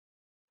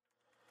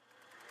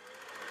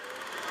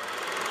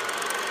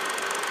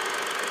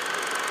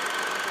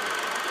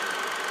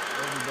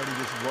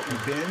What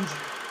we binge.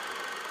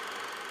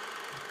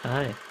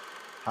 Hi,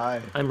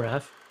 Hi, I'm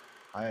Raf.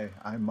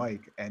 I'm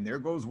Mike, and there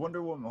goes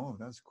Wonder Woman. Oh,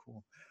 that's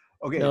cool.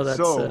 Okay, No, that's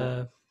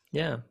so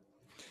yeah.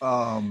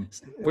 um,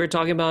 We're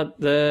talking about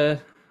the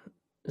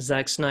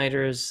Zack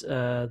Snyder's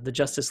the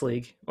Justice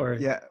League, or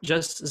yeah,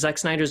 just Zack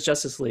Snyder's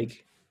Justice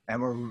League.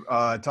 and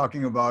we're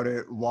talking about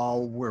it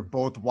while we're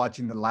both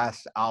watching the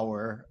last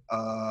hour.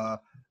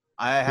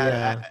 I had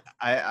Yeah.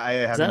 I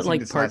Is haven't that seen like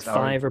this part last hour.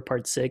 five or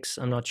part six?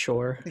 I'm not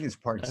sure. I think it's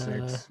part Uh,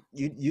 six.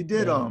 You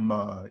did yeah.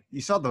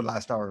 you saw the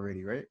last hour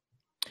already, right?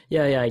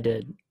 Yeah, I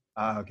did.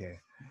 Okay,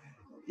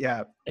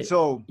 yeah. I,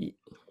 So y-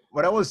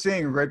 what I was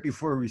saying right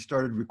before we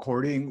started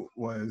recording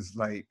was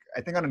like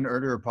I think on an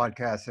earlier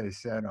podcast I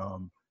said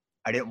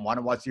I didn't want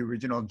to watch the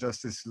original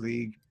Justice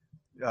League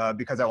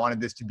because I wanted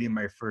this to be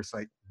my first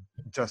like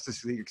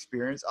Justice League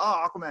experience.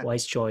 Oh, Aquaman.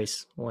 Wise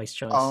choice. Wise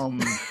choice. Um,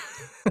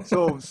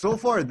 so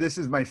far this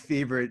is my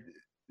favorite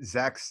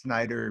Zack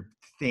Snyder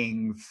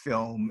thing,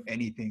 film,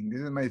 anything.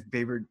 This is my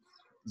favorite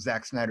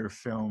Zack Snyder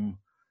film,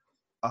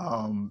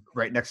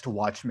 right next to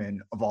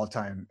Watchmen of all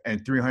time,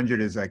 and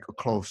 300 is like a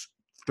close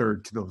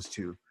third to those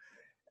two.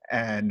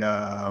 And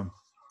Yeah.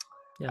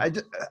 I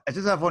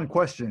just have one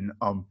question.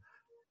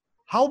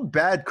 How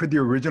bad could the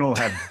original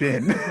have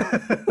been?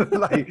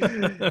 Like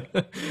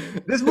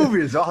this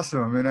movie is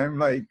awesome, and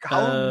I'm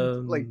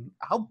um,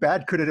 how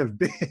bad could it have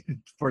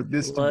been for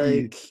this to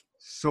be like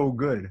so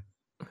good?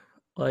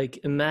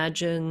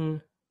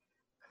 imagine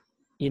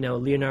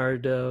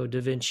Leonardo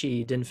da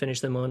Vinci didn't finish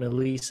the Mona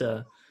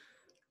Lisa.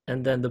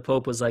 And then the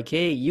Pope was like,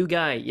 "Hey, you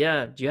guy,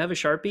 yeah, do you have a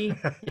Sharpie?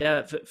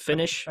 Yeah,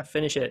 finish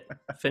it,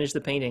 finish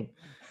the painting."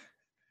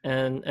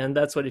 And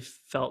that's what it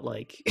felt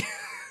like.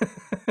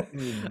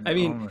 I Oh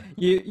mean, my,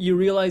 you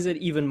realize it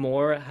even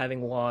more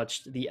having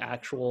watched the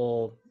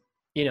actual,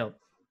 you know,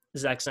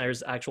 Zack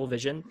Snyder's actual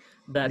vision,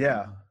 that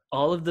yeah.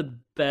 all of the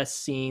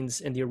best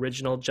scenes in the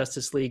original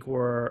Justice League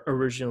were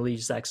originally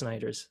Zack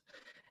Snyder's,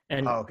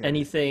 and Oh, okay.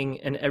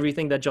 anything and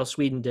everything that Joss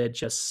Whedon did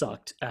just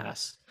sucked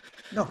ass.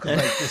 No, because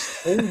like this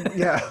whole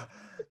yeah,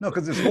 no,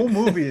 because this whole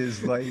movie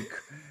is like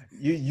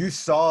you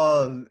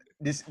saw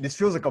this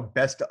feels like a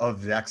best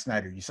of Zack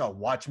Snyder. You saw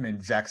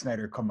Watchmen, Zack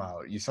Snyder come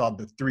out. You saw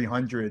the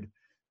 300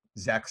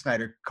 Zack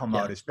Snyder come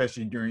Yeah, out,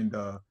 especially during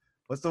the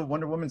what's the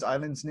Wonder Woman's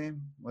island's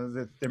name? Was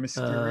it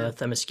Themyscira?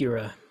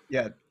 Themyscira.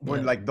 Yeah,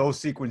 when Yeah, like those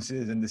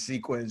sequences and the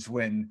sequence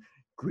when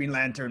Green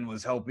Lantern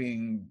was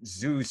helping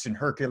Zeus and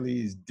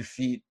Hercules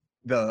defeat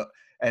the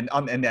and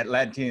the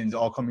Atlanteans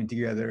all coming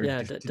together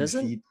yeah. to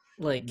Doesn't defeat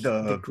like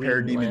the the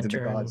Green parademons and the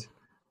Lantern? gods.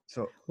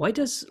 So Why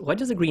does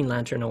the Green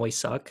Lantern always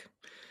suck?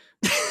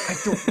 I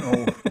don't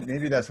know.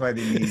 Maybe that's why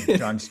they need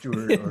John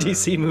Stewart In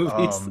DC or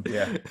movies,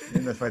 yeah,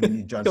 maybe that's why they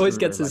need John he always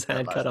Stewart or gets his like that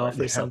hand cut last part. off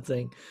or Yeah,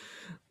 something.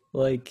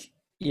 Like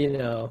you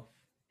know,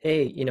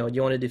 hey, you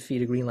want to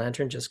defeat a Green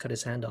Lantern? Just cut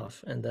his hand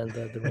off, and then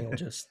the ring will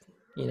just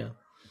you know.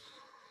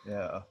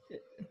 yeah.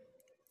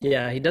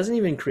 Yeah, he doesn't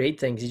even create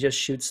things. He just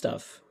shoots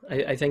stuff.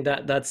 I think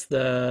that's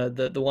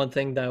the one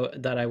thing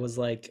that I was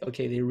like,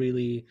 okay, they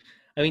really.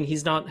 I mean,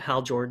 he's not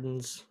Hal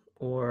Jordan's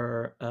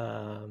or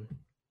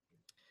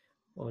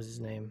what was his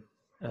name?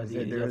 Was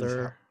there The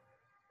other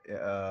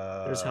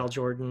there's uh Hal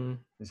Jordan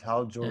there's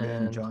Hal Jordan,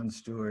 and John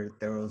Stewart.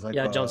 There was like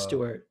yeah, John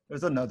Stewart,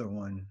 there's another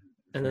one.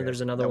 I and then forget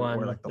there's another that were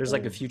one. like the There's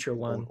like a future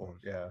one, old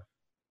yeah.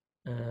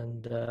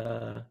 and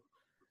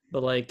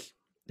but like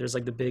there's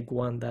like the big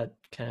one that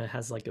kind of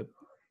has like a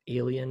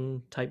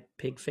alien type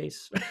pig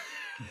face.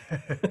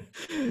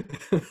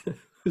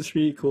 It's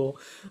really cool,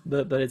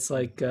 but it's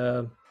like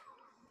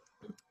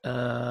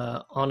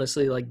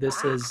honestly, like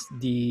this is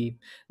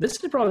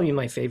probably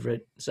my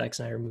favorite Zack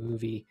Snyder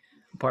movie.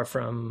 Apart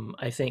from,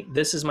 I think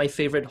this is my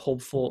favorite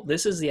hopeful.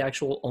 This is the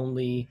actual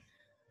only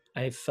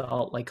I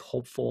felt like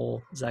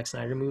hopeful Zack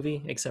Snyder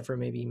movie, except for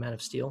maybe Man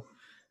of Steel.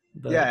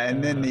 But Yeah,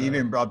 and then they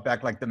even brought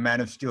back like the Man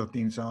of Steel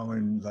theme song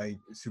when like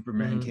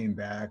Superman mhm. came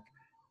back.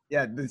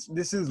 Yeah,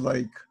 this is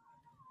like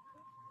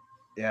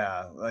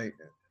yeah, like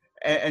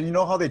and you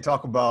know how they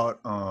talk about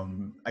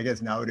I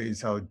guess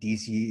nowadays how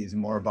DC is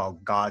more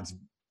about gods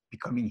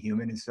becoming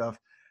human and stuff.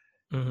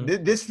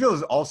 Mhm. This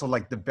feels also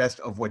like the best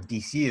of what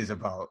DC is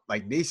about.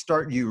 Like they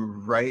start you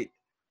right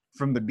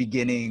from the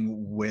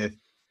beginning with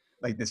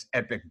like this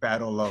epic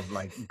battle of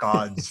like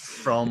gods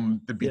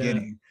from the Yeah,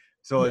 beginning.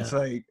 So it's yeah.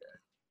 like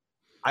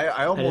I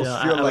I don't know.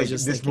 almost feel I was like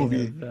just thinking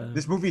of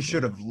this movie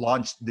should yeah, have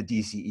launched the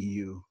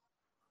DCEU.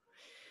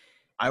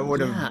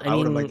 yeah. I I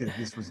would have liked mean, it if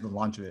this was the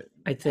launch of it.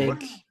 I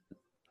What? think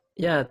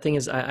yeah. Thing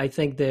is, I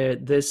think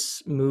that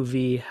this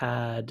movie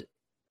had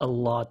a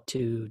lot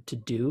to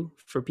do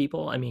for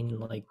people. I mean,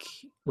 like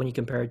when you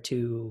compare it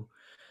to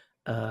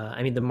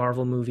I mean, the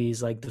Marvel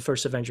movies, like the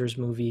first Avengers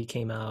movie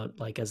came out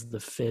like as the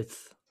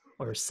fifth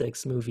or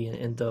sixth movie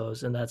in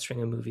those in that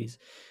string of movies.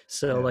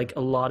 So Yeah, like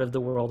a lot of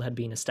the world had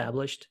been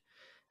established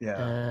yeah,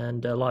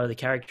 and a lot of the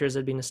characters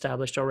had been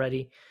established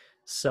already.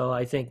 So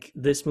I think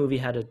this movie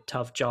had a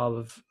tough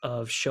job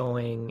of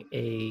showing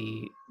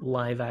a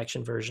live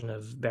action version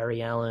of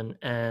Barry Allen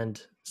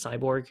and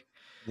Cyborg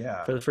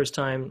yeah, for the first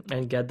time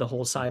and get the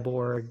whole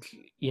cyborg,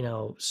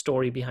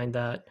 story behind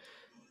that.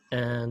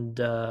 And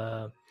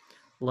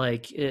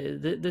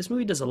this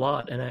movie does a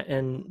lot,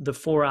 and the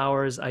 4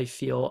 hours I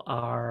feel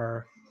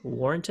are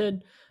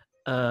warranted.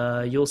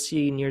 You'll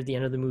see near the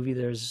end of the movie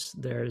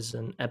there's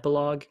an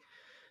epilogue.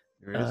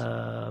 There is.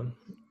 um,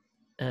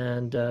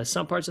 and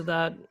some parts of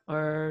that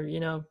are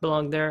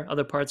belong there.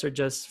 Other parts are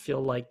just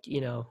feel like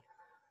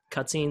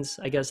cutscenes,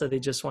 I guess, that they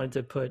just wanted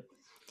to put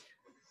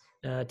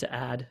to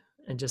add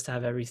and just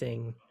have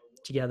everything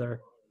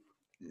together.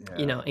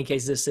 Yeah. In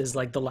case this is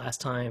like the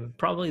last time,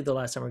 probably the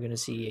last time we're going to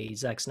see a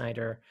Zack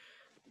Snyder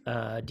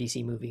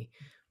DC movie,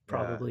 Yeah.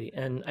 probably.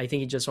 And I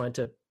think he just wanted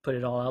to put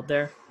it all out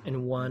there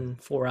in one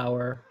 4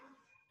 hour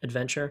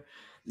adventure.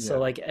 So Yeah.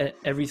 like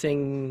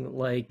everything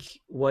like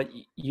what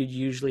you'd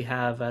usually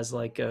have as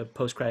like a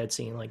post credit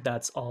scene, like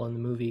that's all in the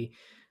movie.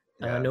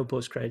 Yeah. No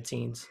post credit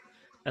scenes,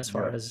 as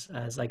far Yep.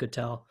 as I could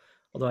tell.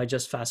 Although I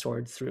just fast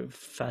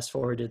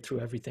forwarded through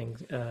everything.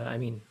 I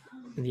mean,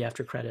 in the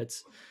after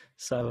credits.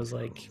 So I was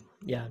like,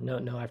 yeah,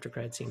 no after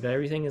credit scene, but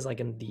everything is like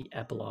in the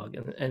epilogue,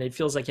 and it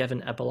feels like you have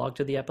an epilogue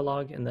to the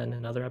epilogue, and then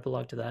another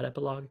epilogue to that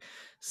epilogue.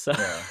 So,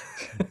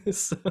 Yeah.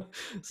 so,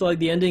 so like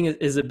the ending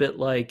is a bit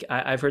like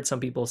I've heard some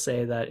people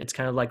say that it's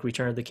kind of like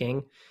Return of the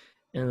King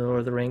in the Lord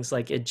of the Rings,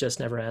 like it just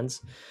never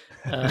ends.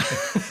 Uh,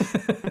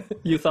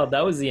 you thought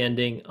that was the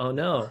ending. Oh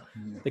no, the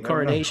No, no.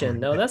 coronation.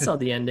 No, that's not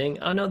the ending.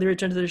 Oh no, the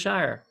return to the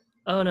Shire.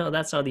 Oh no,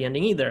 that's not the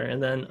ending either.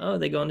 And then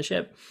they go on the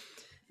ship,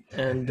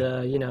 and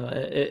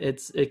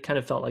it kind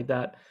of felt like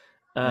that.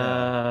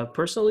 Yeah.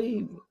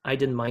 Personally, I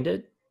didn't mind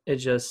it. It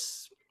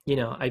just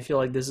I feel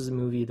like this is a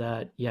movie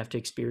that you have to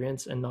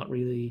experience and not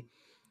really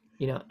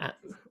you know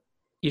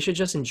you should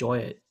just enjoy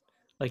it.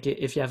 Like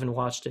if you haven't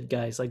watched it,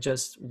 guys, like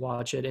just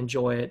watch it,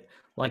 enjoy it.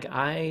 Like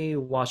I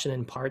watch it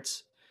in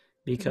parts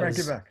Superman, get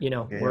because back.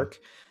 Okay. work,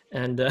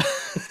 and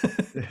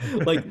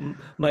like Yeah.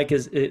 Mike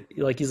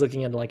like he's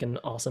looking at like an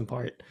awesome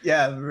part.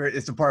 Yeah,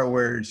 it's the part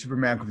where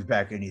Superman comes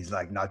back and he's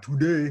like, "Not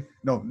today."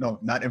 No, no,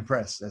 not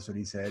impressed. That's what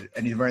he said.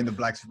 And he's wearing the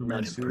black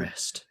Superman Not suit.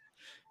 impressed.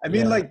 I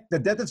mean, Yeah, like the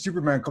death of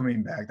Superman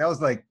coming back, that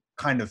was like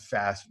kind of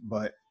fast.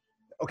 But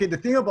okay, the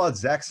thing about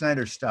Zack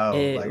Snyder's style,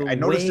 like I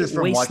noticed way this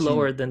from way watching.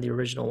 slower than the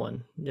original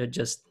one. So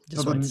Just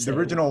wanted to the say,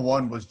 original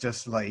one was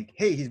just like,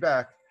 "Hey, he's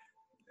back,"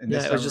 and yeah,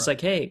 this it was time, just like,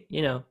 hey,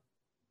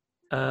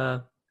 uh,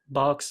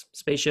 box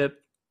spaceship.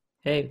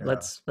 Hey, yeah,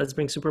 let's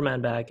bring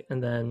Superman back,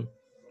 and then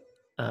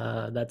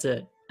that's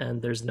it.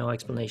 And there's no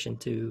explanation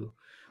to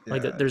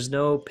like yeah, there's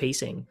no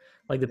pacing.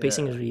 Like the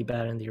pacing is yeah, really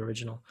bad in the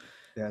original,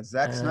 yeah.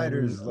 Zack and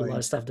Snyder's a lot of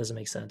like, stuff doesn't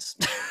make sense,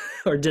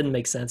 or didn't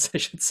make sense, I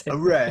should oh, say.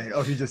 right.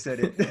 Oh, he just said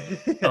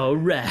it. All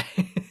right.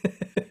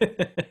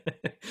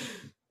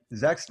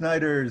 Zack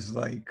Snyder's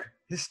like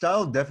his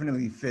style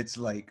definitely fits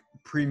like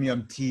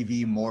premium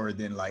TV more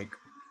than like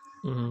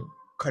Hmm.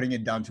 cutting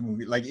it down to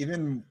movie. Like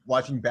even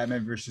watching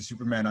Batman versus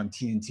Superman on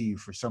TNT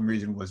for some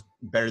reason was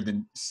better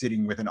than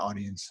sitting with an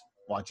audience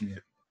watching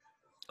it.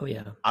 Oh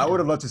yeah, I would yeah.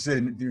 have loved to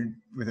sit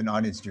with an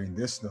audience during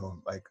this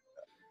though. Like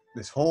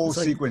this whole It's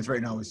like sequence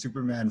right now with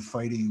Superman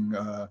fighting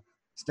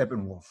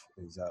Steppenwolf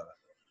is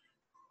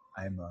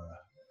I'm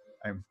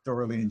I'm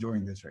thoroughly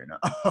enjoying this right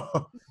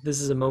now.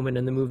 this is a moment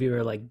in the movie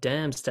where like,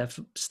 damn,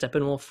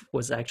 Steppenwolf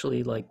was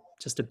actually like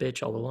just a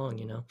bitch all along.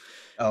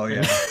 Oh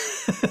And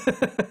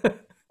yeah.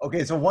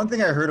 Okay, so one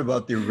thing I heard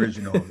about the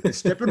original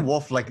is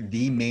Steppenwolf like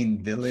the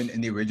main villain in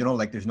the original.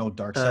 Like, there's no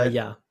dark side.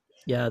 yeah,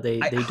 yeah.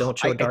 They I, they don't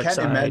show I a I dark can't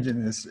side.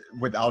 imagine this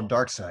without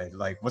dark side.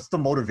 Like, what's the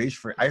motivation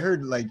for it? I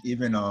heard like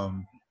even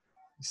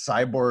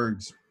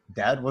Cyborg's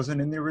dad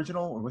wasn't in the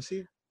original, or was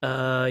he?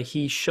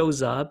 He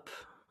shows up,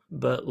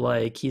 but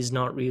like he's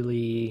not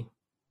really.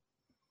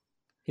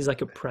 He's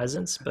like a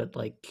presence, but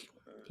like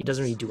he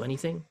doesn't really do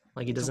anything.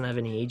 Like he So doesn't have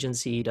any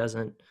agency. He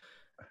doesn't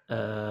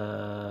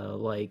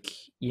like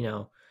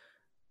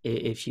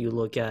if you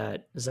look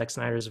at Zack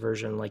Snyder's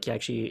version, like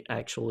he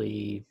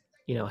actually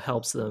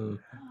helps them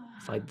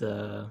fight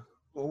the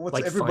well, what's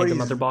like find the everybody's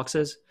mother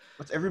boxes.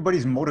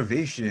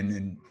 motivation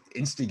and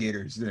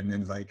instigators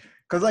and like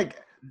because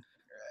like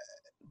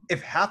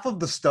if half of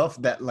the stuff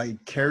that like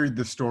carried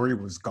the story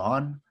was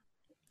gone,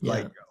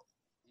 like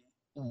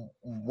Yeah.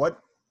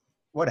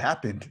 what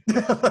happened?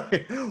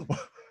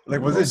 like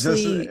was it just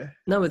Mostly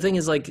no, the thing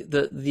is like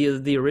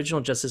the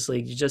original Justice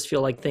League, you just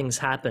feel like things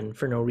happen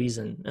for no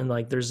reason, and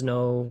like there's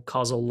no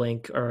causal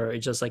link, or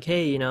it's just like,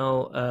 hey,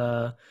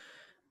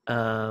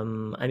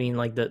 I mean,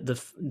 like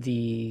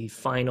the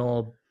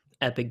final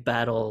epic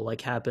battle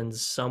like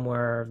happens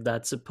somewhere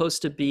that's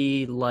supposed to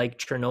be like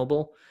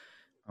Chernobyl.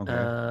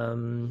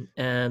 okay?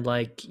 And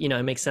like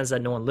it makes sense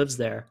that no one lives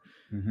there,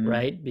 Mm-hmm.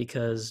 right?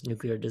 Because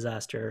nuclear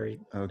disaster,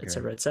 Okay.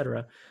 et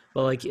cetera.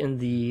 But like in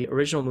the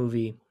original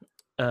movie,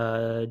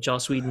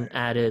 Joss Whedon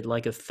added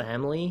like a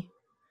family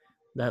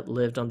that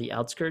lived on the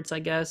outskirts, I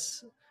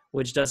guess,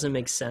 which doesn't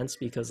make sense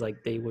because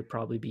like they would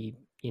probably be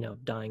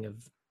dying of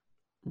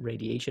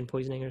radiation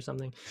poisoning or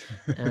something.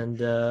 And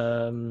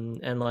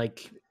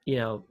like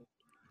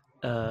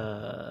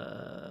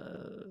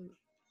uh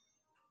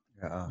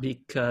Yeah.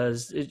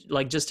 because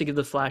like just to give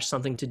the Flash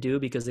something to do,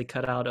 because they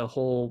cut out a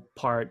whole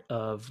part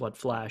of what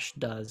Flash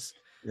does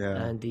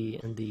Yeah. in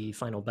the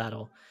final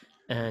battle,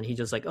 and he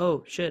just like,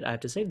 oh shit, I have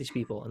to save these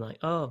people, and like,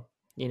 oh,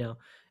 you know,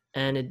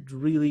 and it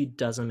really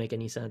doesn't make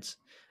any sense.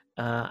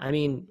 I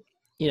mean,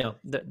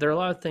 there are a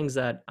lot of things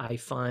that I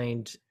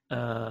find,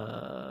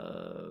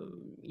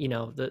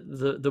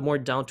 the more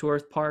down to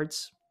earth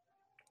parts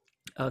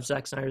of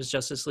Zack Snyder's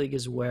Justice League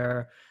is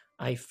where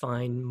I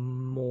find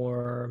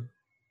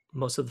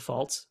most of the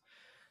faults.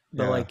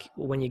 But Yeah. like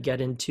when you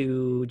get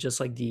into just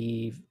like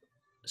the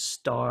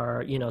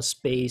star,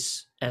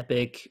 space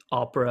epic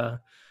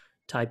opera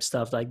type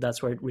stuff, like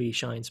that's where it really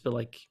shines. But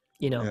like,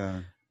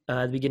 Yeah.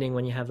 at the beginning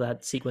when you have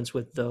that sequence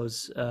with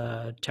those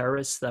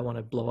terrorists that want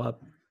to blow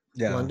up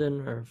Yeah.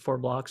 London or 4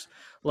 blocks,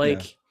 Yeah.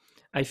 like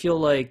I feel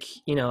like,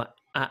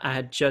 I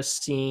had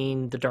just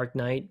seen The Dark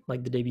Knight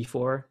like the day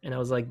before, and I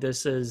was like,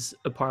 this is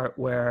a part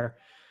where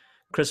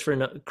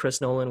Chris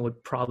Nolan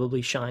would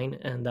probably shine,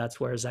 and that's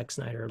where Zack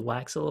Snyder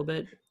lacks a little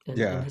bit in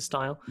Yeah. his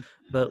style.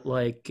 But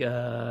like,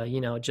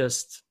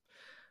 just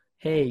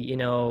hey,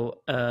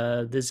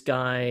 this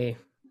guy,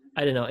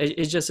 I don't know.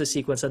 It's just a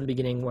sequence at the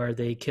beginning where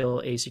they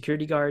kill a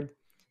security guard,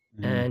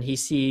 Hmm. and he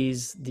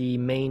sees the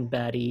main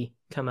baddie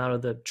come out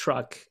of the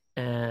truck,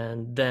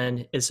 and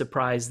then is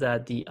surprised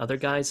that the other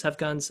guys have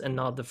guns and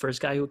not the first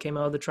guy who came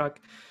out of the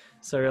truck.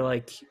 So you're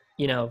like,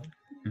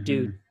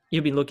 dude, Hmm.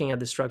 you've been looking at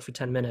this truck for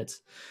 10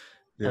 minutes.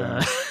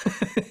 uh,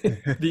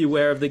 Yeah. be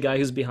aware of the guy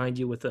who's behind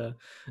you with a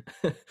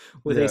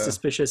with a Yeah.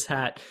 suspicious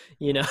hat.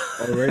 You know.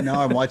 Oh, right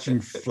now I'm watching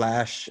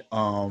Flash.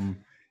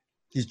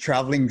 He's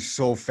traveling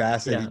so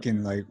fast that he Yeah,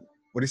 can like.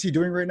 What is he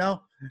doing right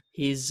now?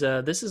 he's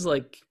this is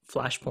like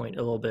Flashpoint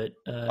a little bit.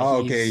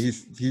 Oh, okay.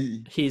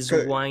 He's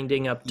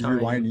winding up he's time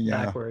rewinding.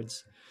 Yeah.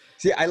 backwards,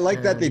 See, I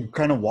like that they and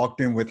kind of walked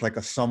in with like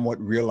a somewhat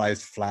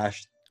realized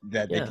Flash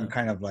that they can yeah,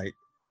 kind of like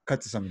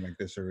cut to something like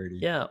this already.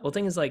 yeah. Well,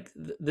 thing is, like,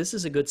 this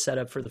is a good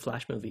setup for the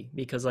Flash movie,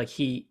 because like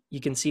you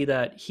can see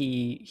that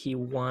he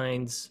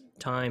winds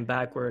time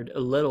backward a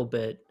little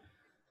bit,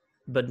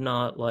 but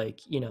not like,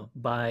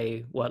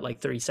 by what,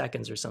 like 30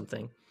 seconds or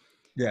something.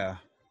 Yeah.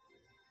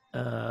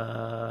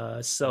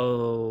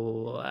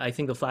 So I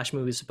think the Flash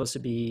movie is supposed to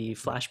be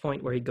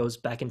Flashpoint, where he goes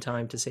back in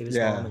time to save his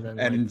mom, Yeah, and then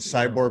like, and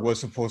Cyborg was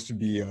supposed to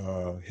be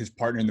his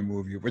partner in the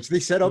movie, which they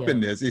set up yeah, in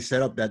this. They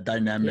set up that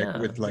dynamic yeah,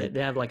 with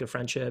they have like a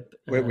friendship,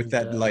 with and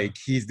that like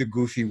he's the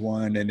goofy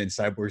one and then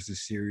Cyborg's the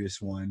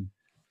serious one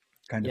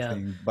kind of yeah,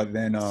 thing. But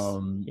then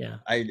yeah,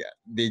 I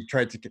they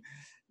tried to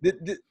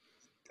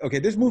okay,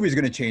 this movie is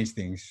gonna change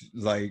things.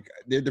 Like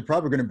they're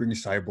probably gonna bring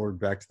Cyborg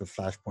back to the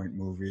Flashpoint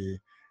movie,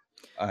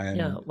 yeah. and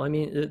Well, I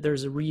mean,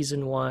 there's a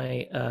reason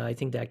why I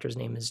think the actor's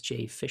name is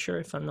Jay Fisher,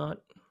 if I'm not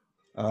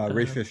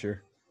Ray uh,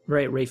 Fisher.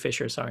 right, Ray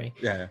Fisher. Sorry,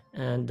 Yeah.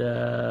 and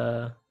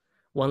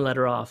one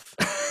letter off,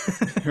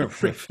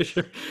 Ray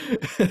Fisher.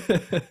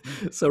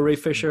 So Ray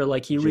Fisher,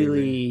 like, he J Ray.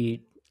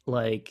 really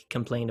like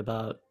complained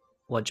about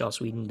what Joss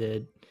Whedon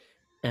did,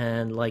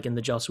 and like in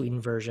the Joss Whedon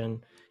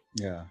version,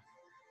 Yeah.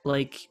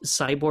 like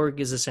Cyborg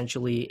is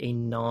essentially a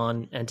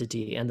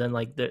non-entity, and then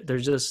like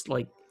there's just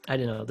like, I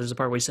don't know. There's a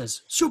part where he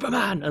says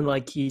Superman, and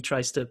like he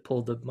tries to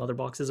pull the mother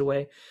boxes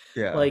away.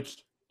 Yeah. Like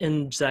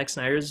in Zack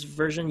Snyder's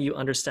version, you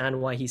understand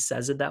why he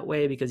says it that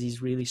way, because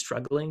he's really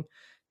struggling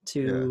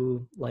Yeah.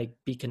 to like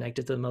be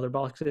connected to the mother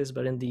boxes.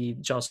 But in the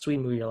Joss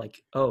Whedon movie, you're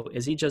like, oh,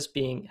 is he just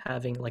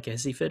having like a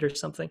hissy fit or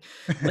something?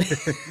 Like,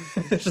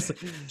 it's just like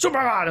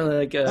Superman, and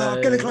like,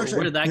 Kelly where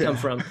Clarkson. did that come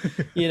Yeah. from?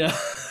 You know.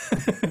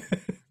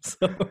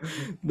 So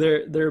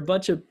there are a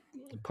bunch of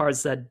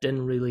parts that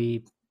didn't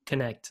really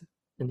connect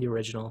in the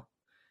original,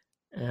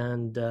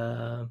 and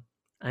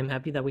I'm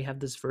happy that we have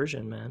this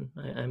version, man.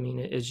 I mean,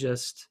 it's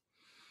just,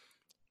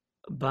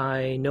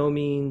 by no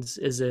means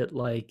is it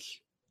like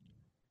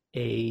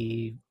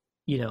a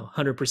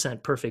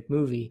 100% perfect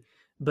movie,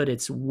 but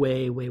it's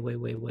way way way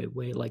way way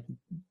way, like,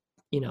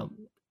 you know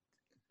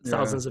Yeah.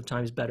 thousands of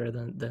times better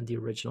than the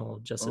original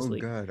Justice Oh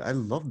League. God, I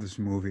love this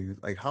movie.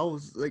 Like,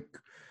 how's like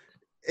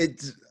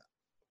it's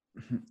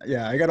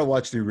yeah, I gotta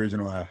watch the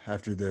original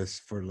after this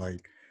for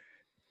like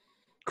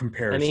I mean,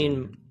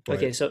 comparison. But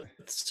okay,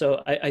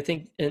 so I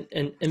think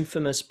an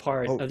infamous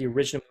part oh of the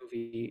original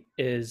movie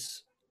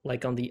is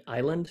like on the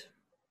island,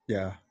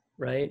 yeah,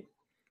 right?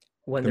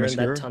 When they're in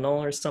that Themyscira.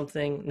 tunnel or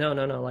something. No,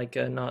 like,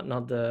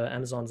 not the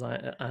Amazon's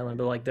island,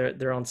 but like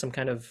they're on some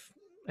kind of,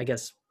 I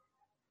guess,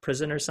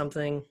 prison or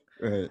something,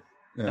 Right.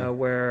 Yeah.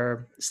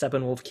 where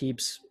Steppenwolf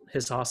keeps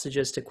his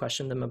hostages to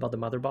question them about the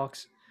mother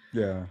box.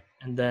 Yeah.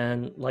 And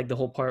then like the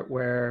whole part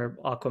where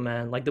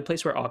Aquaman, like the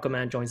place where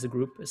Aquaman joins the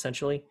group,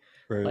 essentially,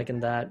 Right. like in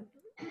that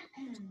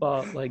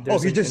spot, like Oh,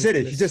 there's he an just did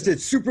it. He infamous just did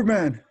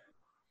Superman.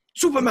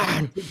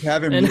 Superman.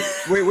 Have him. And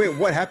Wait.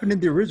 What happened in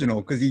the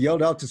original? Because he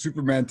yelled out to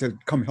Superman to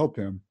come help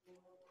him.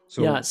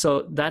 yeah,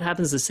 So so that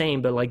happens the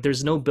same, but like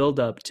there's no build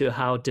up to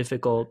how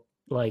difficult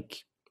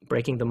like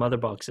breaking the mother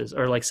boxes,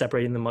 or like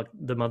separating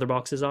the mother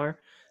boxes are.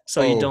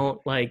 So you oh, don't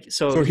like,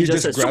 so so he he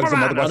just just says grabs the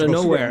mother Superman box out and of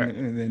goes Superman,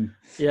 nowhere. and then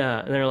Yeah,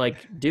 and they're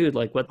like, dude,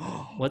 like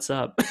what's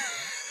up?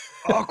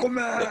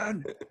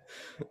 Aquaman.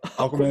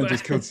 Aquaman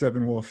just killed Aquaman.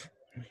 Steppenwolf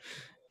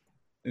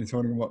and he's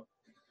holding him up.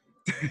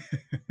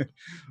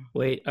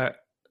 Wait,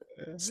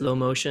 slow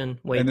motion. And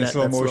Wait, then that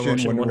slow that's slow motion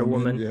motion Wonder Wonder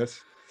Woman. Woman. Yes.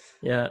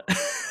 Yeah.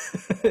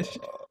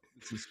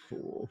 This is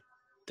cool.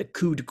 The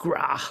coup de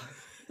grace.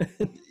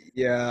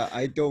 Yeah,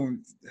 I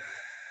don't.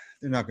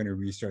 They're not going to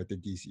restart the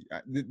DC.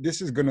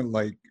 This is going to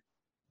like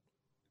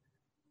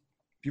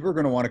people are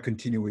going to want a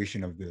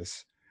continuation of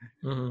this.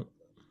 Mhm.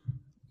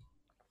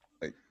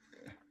 Like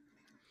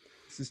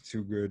this is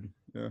too good.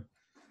 Yeah.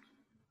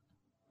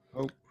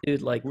 Oh,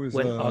 Dude, like who's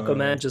when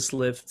Aquaman just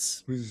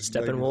lifts whose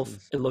leg is Steppenwolf,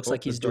 this? it looks Oh,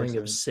 like that's he's Dark doing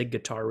a Side. sick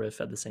guitar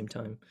riff at the same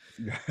time.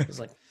 Yeah. It's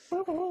like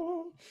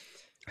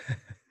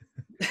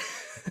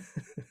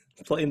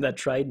playing that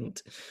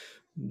trident.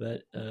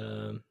 But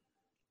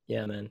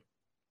yeah, man.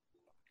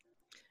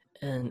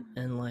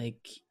 And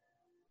like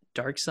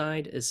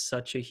Darkseid is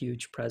such a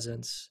huge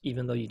presence,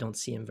 even though you don't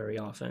see him very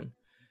often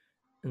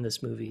in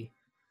this movie.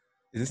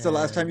 Is this the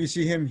last time And you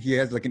see him? He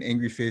has like an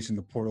angry face and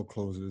the portal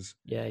closes.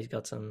 yeah, he's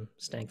got some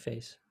stank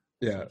face.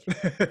 It's Yeah.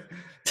 like,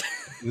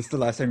 Is this the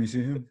last time you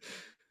see him?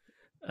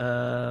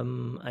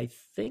 I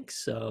think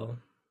so.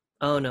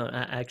 Oh no,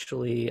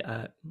 actually,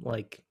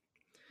 like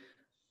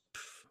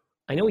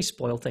I know we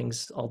spoil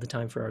things all the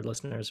time for our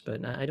listeners,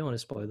 but I don't want to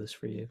spoil this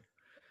for you.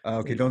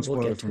 Okay, don't We'll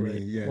spoil get it for to me.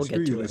 it. Yeah, We'll screw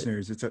get you, to it.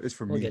 listeners. It's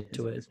for We'll me. get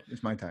to it.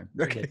 It's my time.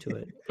 We'll Okay. get to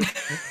it.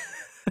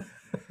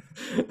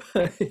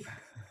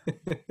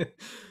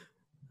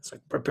 It's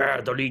like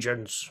prepare the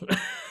legions.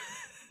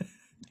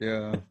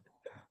 Yeah.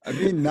 I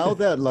mean, now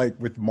that like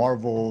with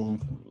Marvel,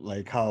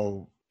 like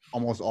how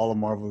almost all of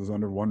Marvel is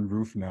under one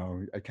roof now,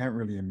 I can't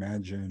really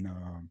imagine.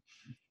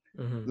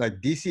 Hmm.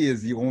 Like DC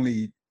is the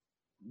only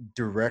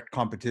direct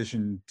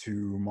competition to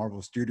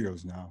Marvel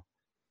Studios now,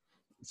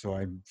 so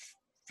I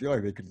feel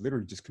like they could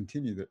literally just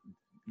continue that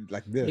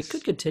like They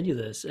could this. continue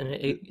this, and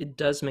it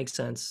does make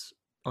sense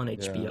on Yeah,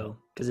 HBO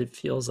because it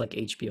feels like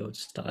HBO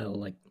style,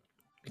 like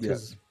yeah,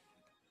 because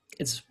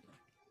it's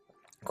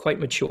quite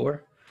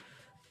mature.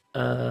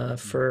 mhm,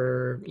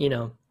 For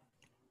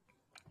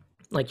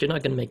like you're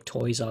not going to make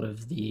toys out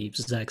of the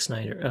Zack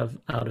Snyder of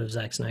out of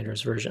Zack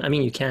Snyder's version. I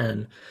mean, you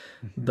can,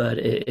 mhm, but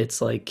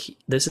it's like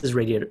this is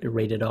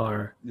rated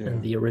R, and yeah.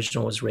 the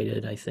original was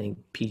rated, I think,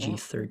 PG Well,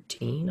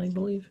 13, I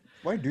believe.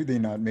 why do they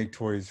not make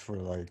toys for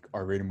like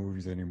R-rated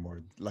movies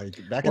anymore? Like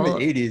back in the Well,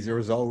 '80s, there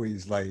was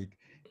always like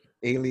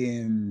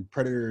Alien,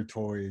 Predator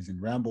toys,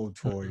 and Rambo mhm.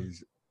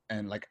 toys,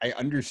 and like I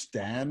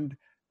understand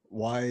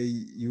why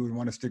you would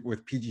want to stick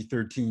with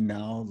PG-13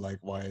 now, like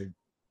why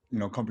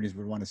companies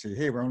would want to say,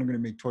 hey, we're only going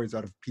to make toys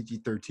out of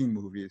PG-13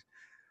 movies,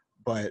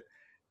 but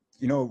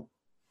you know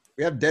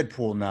we have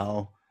Deadpool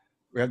now,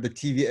 we have the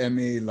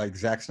TVMA like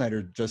Zack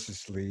Snyder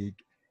Justice League,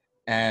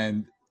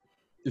 and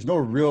there's no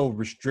real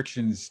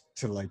restrictions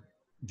to like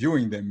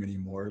viewing them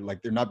anymore.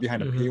 Like they're not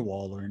behind a Hmm.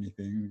 paywall or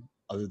anything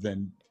other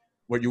than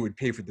what you would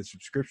pay for the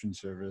subscription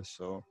service.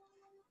 So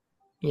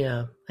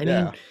Yeah, I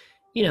mean,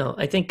 yeah,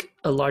 I think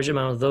a large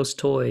amount of those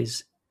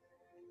toys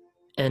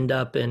end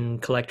up in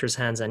collectors'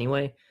 hands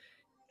anyway,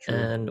 true.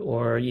 and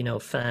or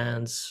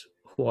fans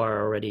who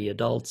are already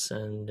adults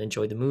and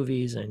enjoy the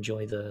movies and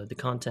enjoy the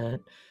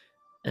content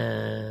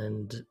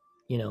and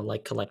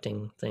like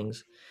collecting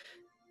things.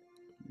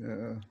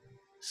 Yeah.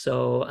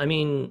 So I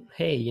mean,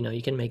 hey,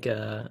 you can make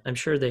I'm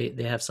sure they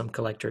have some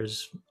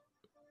collector's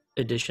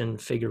edition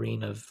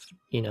figurine of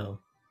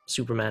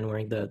Superman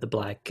wearing the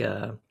black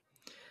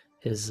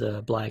his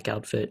black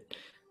outfit.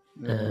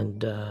 Yeah.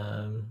 And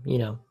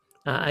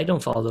I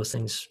don't follow those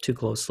things too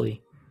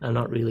closely. I'm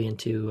not really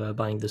into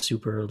buying the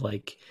super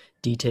like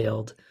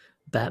detailed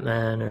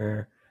Batman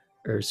or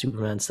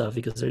Superman stuff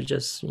because they're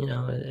just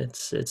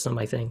it's not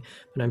my thing.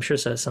 But I'm sure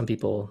some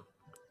people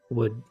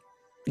would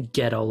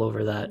get all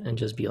over that and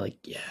just be like,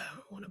 yeah, I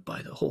want to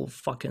buy the whole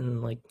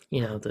fucking like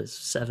the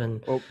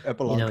seven, Oh,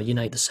 epilogue.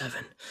 unite the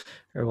seven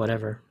or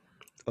whatever.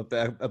 Oh,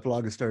 the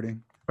epilogue is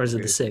starting. Or is it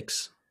the Okay.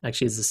 six?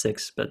 Actually, it's the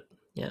six, but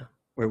yeah,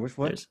 Wait, which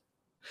what? there's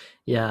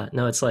yeah,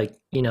 no, it's like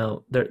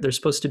they're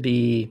supposed to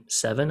be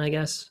seven, I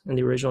guess, in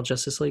the original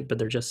Justice League, but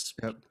they're just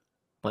Yep.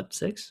 what,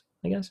 six,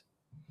 I guess,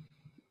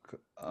 for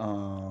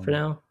Um,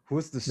 now. who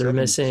was the They're seventh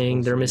missing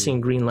supposed they're to be?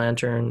 missing Green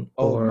Lantern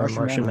Oh, or Martian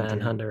Martian Manhunter,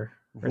 Manhunter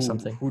or who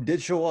something. who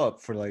did show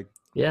up for like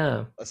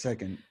Yeah, a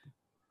second.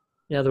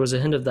 yeah, there was a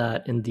hint of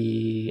that in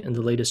the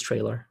latest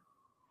trailer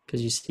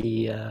because you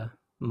see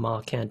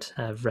Ma can't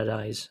have red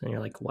eyes, and you're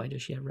like, why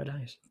does she have red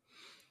eyes?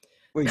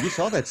 Wait, you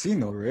saw that scene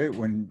though, right?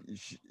 When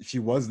she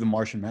was the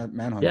Martian Yeah,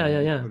 Manhunter. yeah,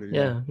 They yeah, showed it,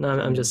 yeah. yeah. No, That's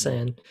I'm when just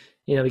saying,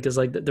 because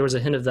like there was a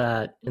hint of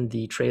that in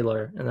the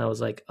trailer, and I was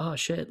like, oh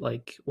shit,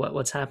 like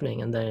what's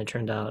happening? And then it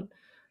turned out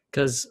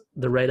because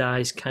the red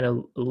eyes kind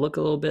of look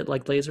a little bit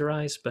like laser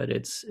eyes, but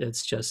it's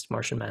just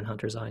Martian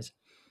Manhunter's eyes,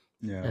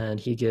 yeah. and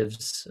he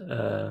gives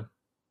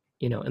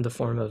in the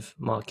form of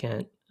Ma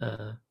Kent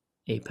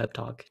a pep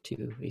talk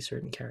to a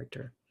certain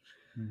character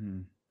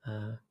Hmm.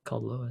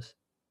 called Lois.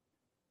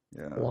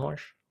 Yeah.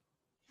 Lois.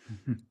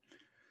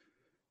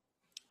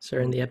 So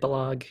in the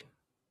epilogue,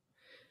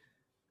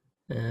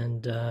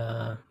 and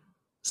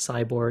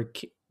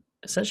Cyborg.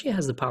 essentially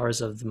has the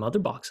powers of the mother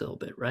box a little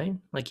bit, right?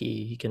 Like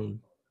he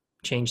can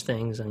change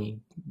things, and he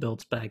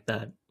builds back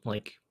that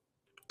like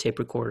tape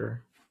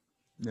recorder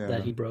that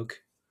Yeah. he broke.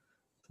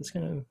 It's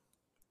kind of,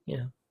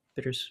 yeah,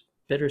 bitter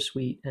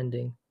bittersweet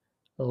ending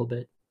a little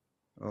bit.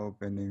 Oh,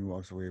 Pending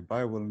walks away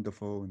by Willem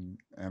Dafoe and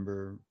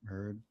Amber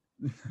Heard.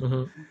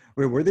 Hmm.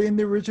 Wait, were they in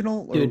the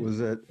original, or Dude, was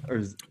it? Or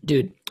is,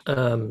 dude,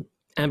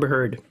 Amber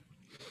Heard.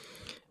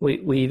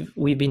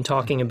 We've been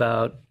talking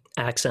about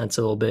accents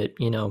a little bit,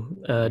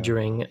 yeah,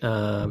 during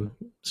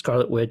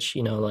Scarlet Witch,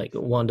 like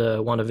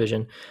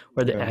WandaVision,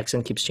 where the yeah.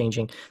 accent keeps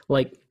changing.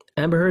 Like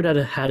Amber Heard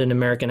had an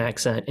American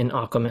accent in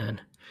Aquaman,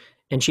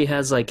 and she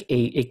has like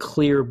a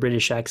clear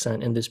British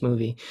accent in this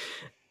movie.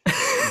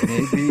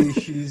 Maybe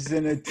she's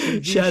in a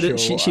TV show.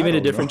 She I made a don't know.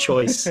 different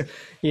choice.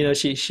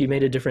 She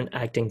made a different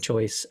acting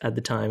choice at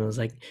the time. I was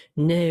like,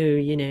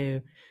 no,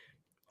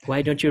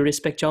 why don't you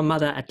respect your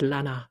mother,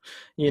 Atlanta?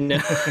 You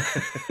know.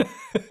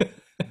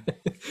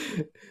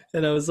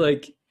 And I was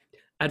like,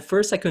 at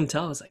first I couldn't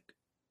tell. I was like,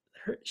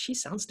 she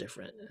sounds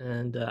different.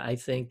 And I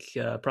think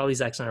probably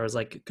Zack Snyder was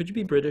like, could you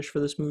be British for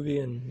this movie?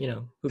 And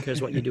who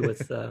cares what you do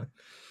with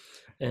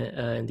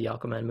in the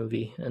Aquaman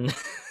movie? And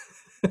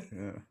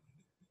Yeah.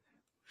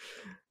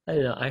 I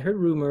don't know. I heard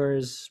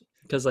rumors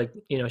because like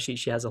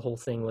she has a whole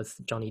thing with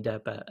Johnny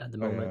Depp at the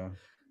Oh moment,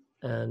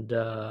 yeah. and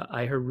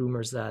I heard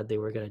rumors that they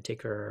were going to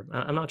take her.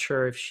 I'm not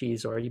sure if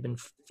she's already been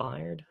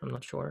fired. I'm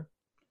not sure,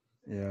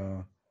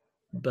 Yeah.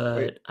 Wait.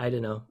 but I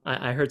don't know.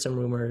 I heard some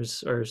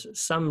rumors, or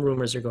some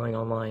rumors are going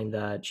online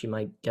that she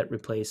might get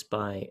replaced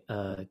by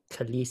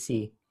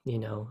Khaleesi.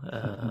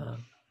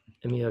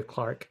 Emilia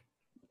Clarke.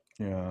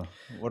 Yeah.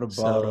 What about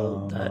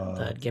So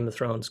that Game of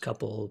Thrones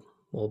couple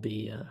will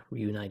be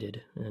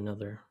reunited in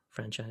another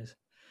franchise.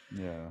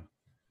 yeah.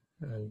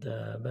 And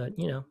but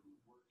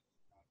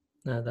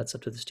that's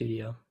up to the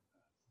studio,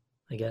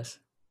 I guess.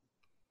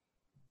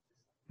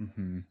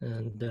 Mm-hmm.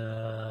 And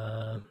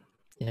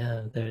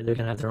yeah, they're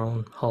gonna have their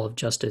own Hall of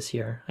Justice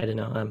here. I don't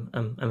know.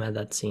 I'm at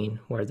that scene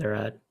where they're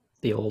at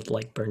the old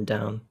like burned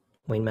down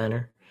Wayne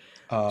Manor.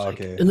 It's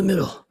like Okay. in the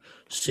middle,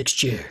 6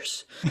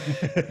 chairs,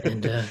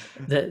 and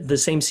the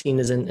same scene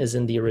is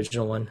in the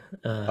original one,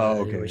 Oh,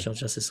 the okay. original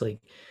Justice League,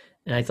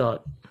 and I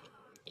thought,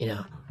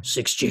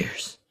 6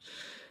 chairs,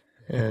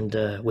 and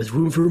with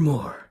room for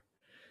more.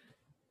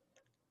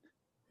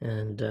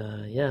 And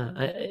yeah,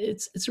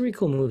 it's a really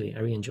cool movie. I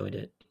really enjoyed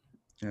it.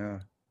 Yeah.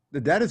 The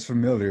dad is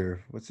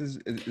familiar. What's his?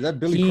 Is that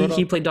Billy He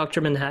Crudup? played Doctor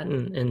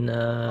Manhattan in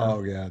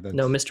Oh yeah,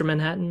 no, that's Mr.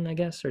 Manhattan, I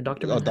guess, or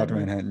Doctor Doctor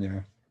Manhattan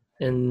Manhattan.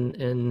 Yeah.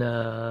 in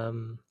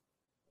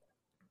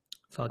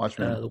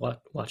Watchmen. the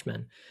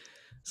Watchmen.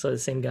 So the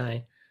same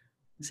guy,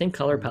 same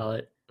color Yeah.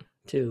 palette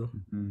too.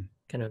 Mhm.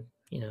 Kind of,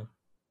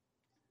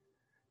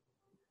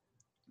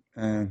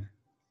 And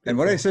pretty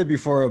what I cool. said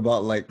before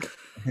about like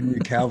Henry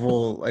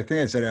Cavill, I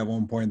think I said at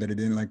one point that I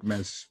didn't like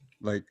mess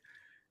like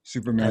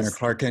Superman or As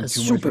Clark Kent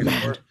too much Superman.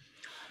 before.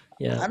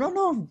 Yeah. I don't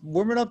know,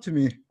 warm it up to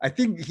me. I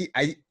think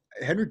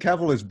Henry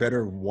Cavill is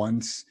better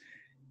once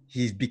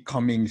he's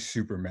becoming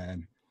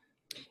Superman.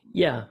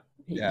 Yeah.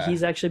 Yeah.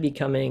 He's actually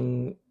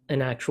becoming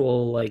an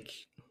actual like,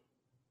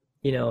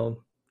 you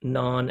know,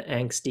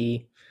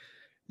 non-angsty uh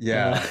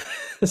Yeah.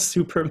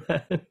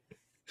 Superman.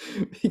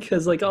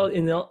 Because like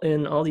in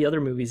all the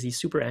other movies he's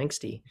super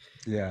angsty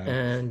Yeah.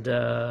 and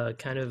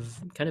kind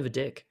of a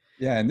dick.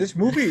 Yeah. And this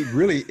movie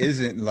really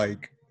isn't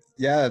like,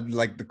 yeah,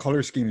 like the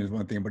color scheme is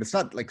one thing, but it's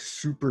not like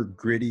super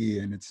gritty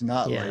and it's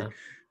not like Yeah.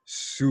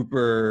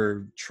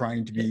 super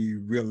trying to It, be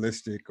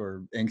realistic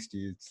or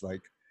angsty. It's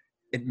like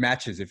it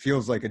matches. It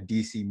feels like a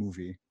DC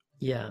movie.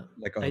 yeah.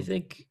 Like I a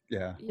think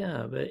yeah.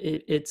 yeah, but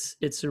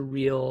it's a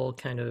real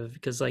kind of,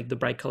 because like the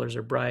bright colors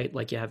are bright,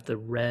 like you have the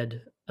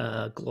red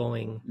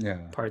glowing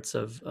Yeah. parts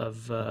of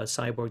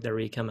Cyborg that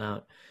really come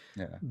out.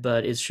 Yeah.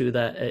 But it's true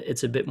that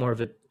it's a bit more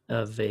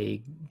of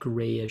a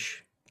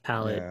grayish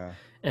palette, Yeah.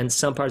 and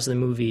some parts of the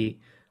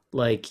movie,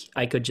 like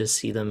I could just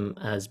see them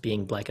as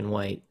being black and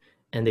white,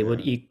 and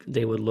Yeah.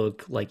 they would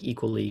look like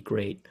equally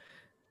great.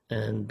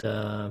 And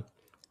I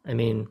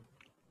mean,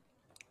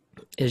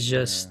 it's Yeah.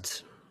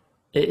 just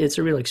it's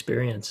a real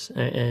experience,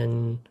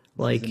 and This is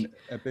like an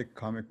epic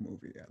comic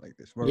movie. I like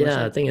this. What was yeah,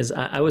 I the say? thing is,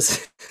 I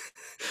was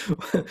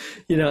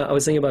I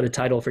was thinking about a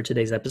title for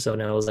today's episode,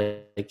 and I was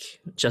like,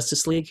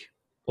 Justice League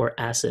or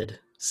Acid,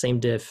 same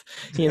diff,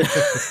 you know.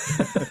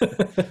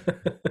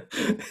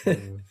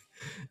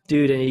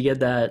 Dude, and you get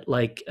that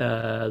like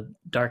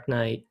Dark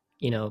Knight,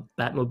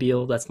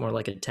 Batmobile. That's more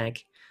like a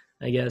tank,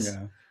 I guess,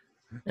 Yeah.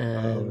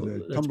 and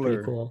The that's pretty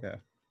Tumblr. cool. Yeah.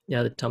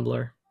 Yeah, the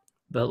Tumbler,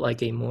 but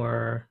like a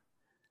more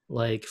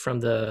like from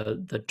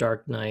the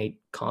Dark Knight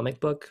comic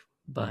book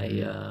by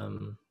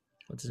Hmm.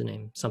 what's his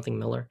name, something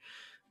Miller,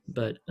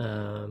 but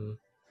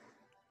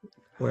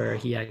where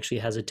he actually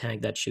has a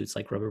tank that shoots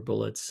like rubber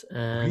bullets, Oh, he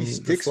and the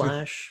sticks with.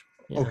 Flash.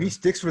 Oh, he Yeah,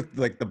 sticks with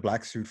like the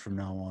black suit from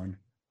now on.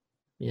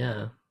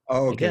 yeah,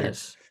 Oh, I okay.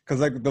 guess. Because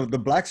like the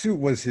black suit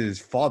was his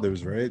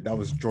father's, right? That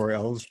was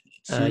Jor-El's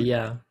suit.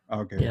 Yeah,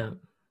 Okay. yeah,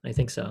 I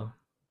think so.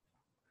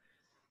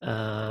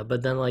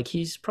 But then like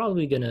he's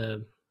probably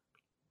gonna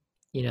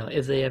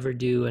if they ever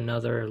do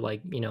another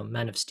like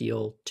Man of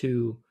Steel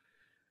 2,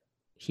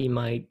 he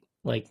might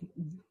like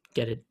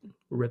get it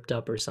ripped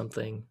up or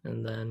something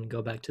and then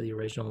go back to the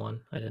original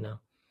one. I don't know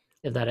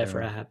if that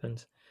ever Yeah.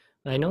 happens.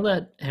 I know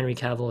that Henry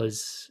Cavill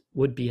is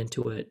would be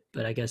into it,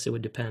 but I guess it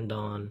would depend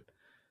on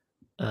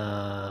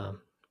uh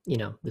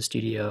the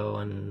studio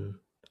and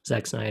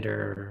Zack Snyder,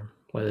 or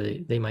whether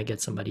they might get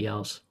somebody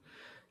else.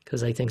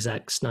 Because I think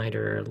Zack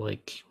Snyder,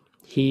 like,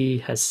 he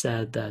has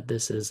said that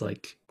this is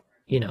like,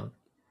 you know,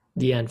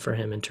 the end for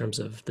him in terms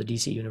of the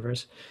DC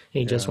universe. And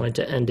he just Yeah. wanted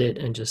to end it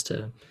and just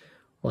to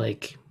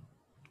like,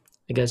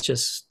 I guess,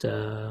 just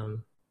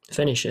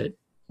finish it,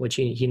 which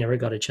he never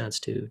got a chance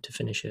to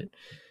finish it.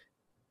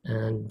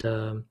 And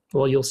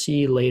well, you'll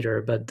see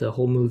later, but the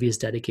whole movie is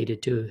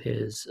dedicated to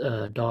his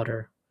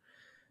daughter,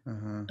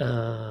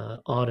 Uh-huh.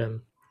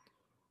 Autumn,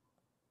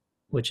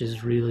 which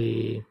is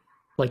really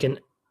like an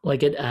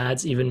like it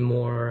adds even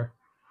more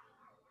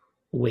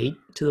weight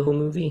to the whole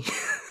movie.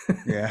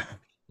 Yeah.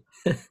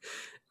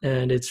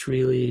 And it's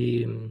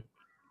really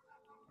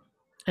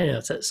I don't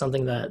know, it's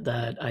something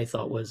that I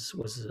thought was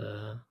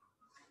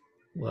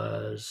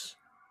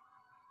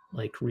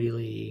like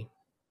really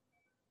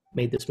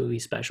made this movie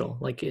special.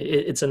 Like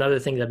it's another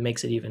thing that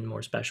makes it even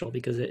more special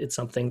because it's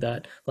something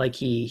that like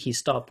he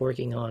stopped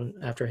working on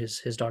after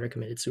his daughter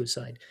committed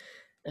suicide,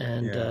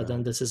 and Yeah.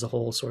 then this is a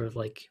whole sort of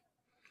like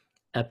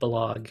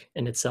epilogue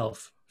in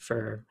itself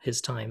for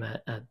his time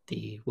at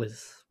the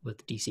with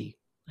DC,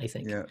 I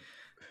think. Yeah.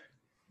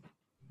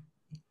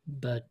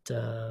 But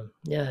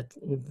yeah,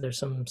 there's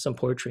some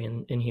poetry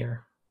in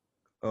here.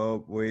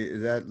 Oh wait,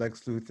 is that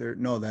Lex Luthor?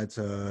 No, that's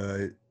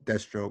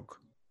Deathstroke.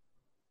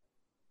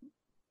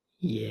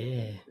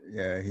 Yeah,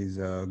 Yeah, he's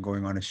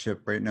going on a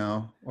ship right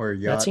now, or a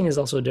that yacht. scene is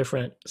also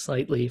different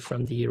slightly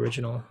from the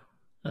original,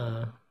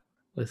 uh,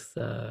 with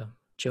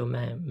Joe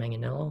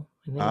Manganiello,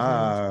 I think his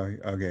name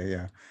is. Ah, okay,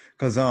 yeah.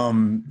 Cause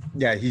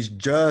yeah, he's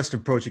just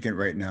approaching it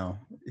right now.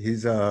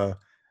 He's I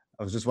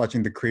was just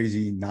watching the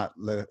crazy not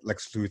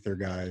Lex Luthor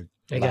guy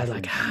The guy's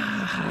like, laughing.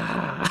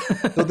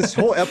 ah. So this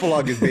whole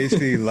epilogue is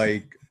basically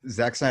like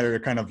Zack Snyder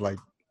kind of like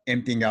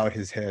emptying out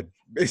his head,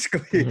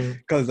 basically, Hmm.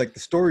 because like the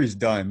story's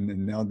done,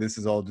 and now this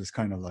is all just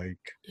kind of like,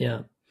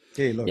 Yeah,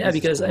 hey, look, yeah, this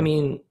is because I cool.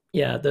 mean,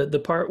 yeah, the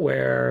part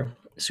where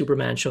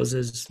Superman shows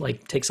his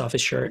like takes off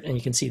his shirt and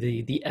you can see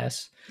the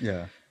S.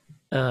 Yeah,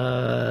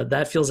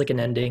 That feels like an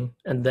ending,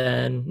 and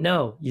then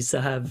no, you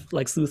still have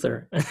Lex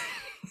Luthor,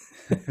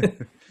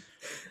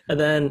 and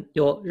then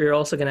you're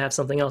also gonna have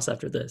something else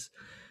after this.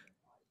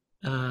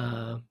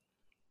 Uh,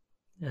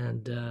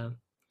 and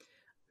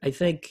I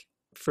think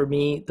for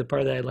me, the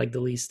part that I like the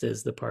least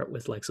is the part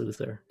with Lex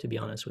Luthor. To be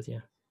honest with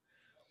you,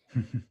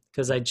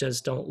 because I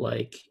just don't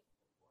like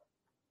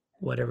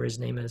whatever his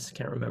name is.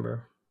 Can't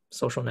remember.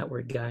 Social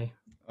network guy.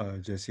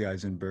 Jesse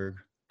Eisenberg.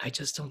 I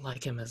just don't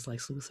like him as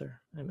Lex Luthor.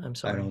 I'm I don't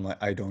sorry. like.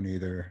 I don't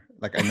either.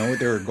 Like I know what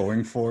they were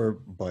going for,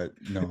 but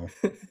no.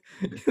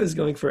 He was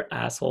going for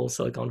asshole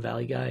Silicon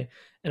Valley guy,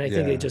 and I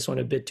think they Yeah, just went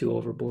a bit too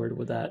overboard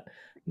with that.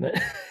 But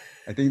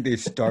I think they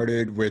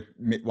started with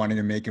wanting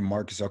to make him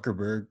Mark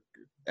Zuckerberg,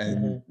 and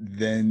Mhm.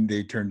 then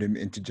they turned him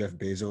into Jeff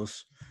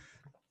Bezos.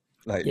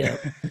 Like, Yeah,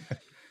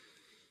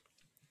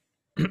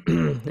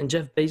 and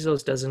Jeff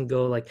Bezos doesn't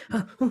go like,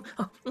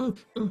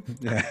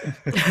 yeah,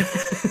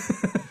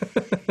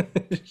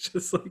 it's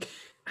just like,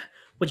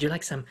 would you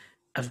like some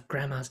of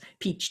Grandma's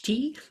peach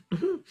tea?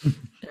 Mhm.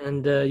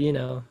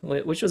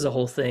 And which was a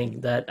whole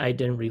thing that I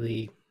didn't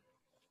really,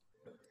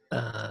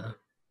 uh,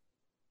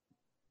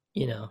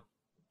 you know,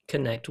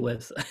 connect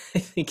with. I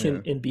think in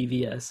yeah. in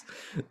BVS.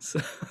 So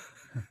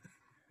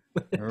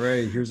All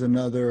right, here's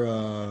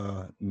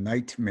another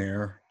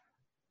nightmare.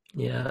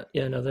 yeah,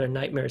 yeah, another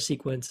nightmare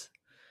sequence.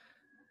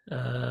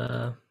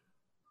 Uh,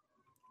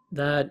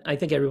 that I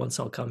think everyone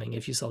saw coming.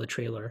 If you saw the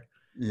trailer,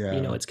 you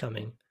know Yeah, it's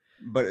coming.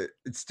 but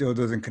it still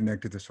doesn't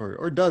connect to the story,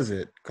 or does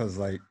it? Because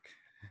like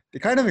they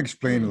kind of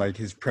explain Mm, like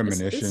his it's it's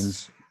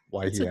premonitions,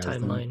 why it's he a has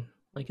them. timeline.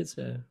 Like it's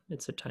a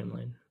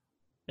timeline.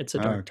 It's a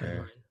dark Okay.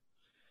 timeline,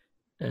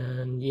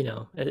 and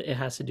it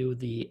has to do with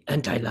the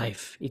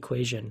anti-life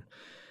equation,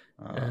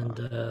 Uh,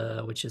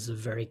 and which is a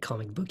very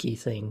comic booky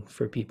thing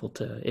for people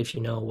to. If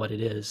you know what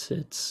it is,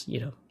 it's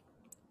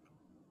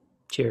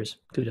cheers,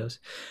 kudos.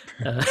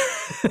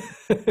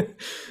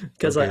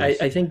 Because okay.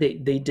 I think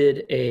they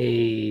did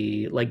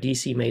a like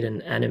DC made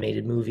an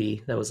animated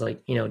movie that was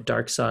like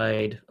Dark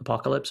Side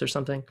Apocalypse or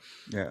something,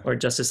 Yeah. or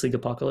Justice League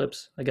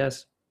Apocalypse, I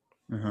guess.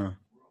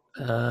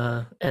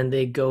 Uh-huh. And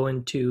they go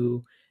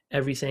into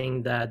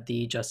everything that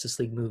the Justice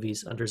League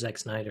movies under Zack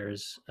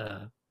Snyder's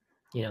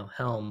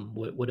helm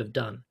would have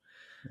done,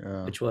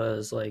 Yeah. which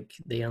was like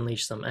they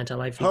unleash some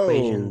anti-life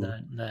equation Oh,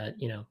 that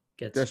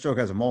gets. Deathstroke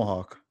has a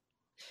mohawk.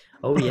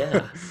 Oh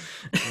yeah.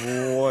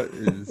 What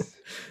is?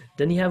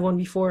 Didn't he have one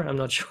before? I'm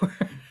not sure.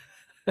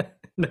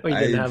 No, he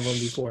didn't I have one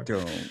before.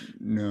 don't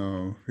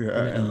know.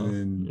 Yeah, and No,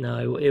 then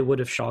no, it would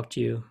have shocked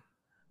you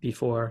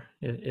before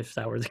if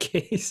that were the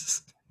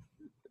case.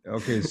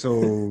 okay,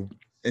 so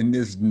in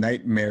this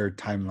nightmare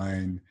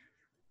timeline,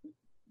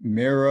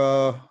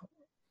 Mara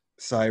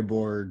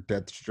Cyborg,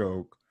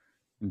 Deathstroke,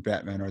 and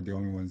Batman are the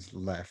only ones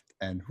left.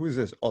 And who is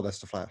this? Oh, that's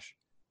the Flash.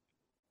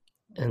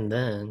 And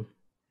then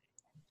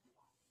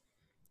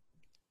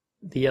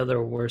the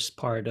other worst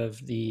part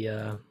of the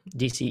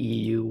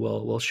DCEU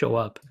will show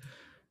up.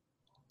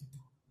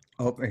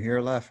 Oh, I hear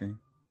her laughing.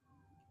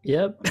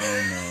 Yep.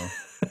 Oh no.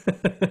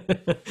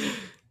 Hold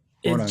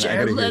It's on, I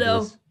Jared gotta hear Leto.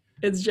 this.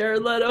 It's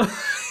Jared Leto.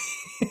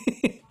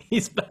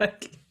 He's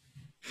back.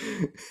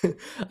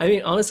 I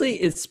mean, honestly,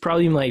 it's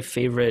probably my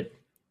favorite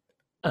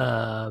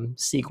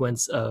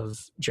sequence of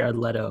Jared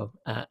Leto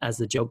as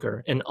the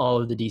Joker in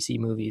all of the DC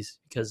movies.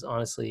 Because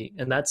honestly,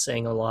 and that's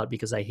saying a lot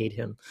because I hate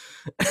him.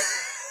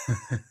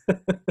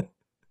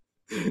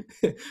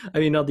 I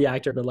mean, not the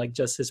actor, but like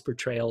just his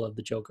portrayal of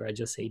the Joker. I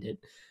just hate it.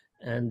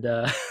 And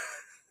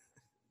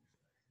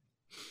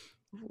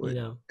you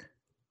know,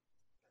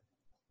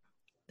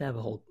 they have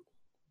a whole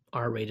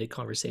R-rated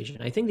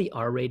conversation. I think the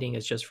R rating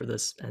is just for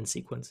this end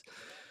sequence.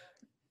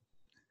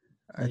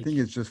 I Like, think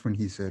it's just when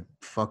he said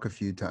fuck a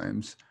few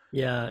times.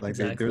 yeah, Like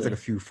there's like exactly. a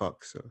few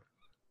fucks. So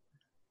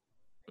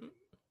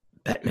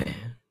Batman.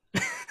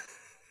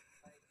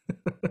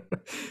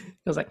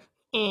 It was like,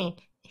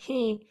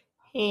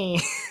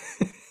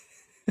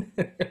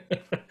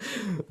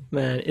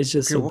 man, it's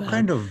just okay, so what bad.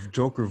 kind of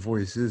Joker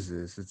voice is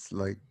this? It's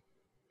like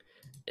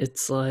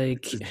It's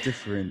like, it's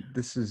different.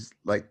 This is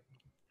like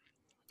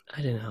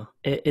I don't know.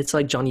 It's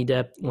like Johnny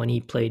Depp when he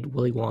played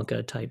Willy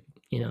Wonka type,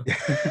 you know.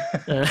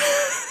 Uh,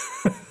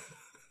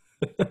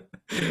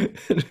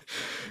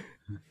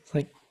 it's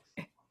like,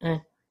 uh,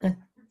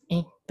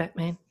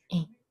 Batman,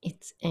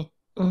 it's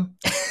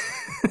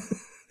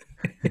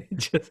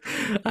just,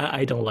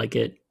 I don't like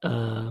it.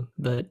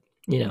 But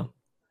you know,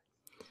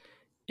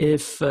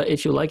 if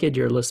you like it,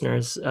 dear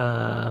listeners,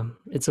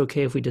 it's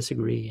okay if we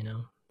disagree. You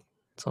know,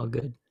 it's all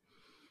good.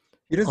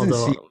 he doesn't seem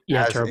Although you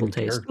have as terrible in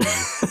taste.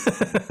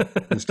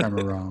 character this time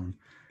around.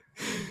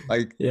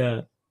 Like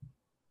Yeah,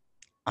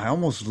 I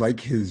almost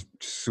like his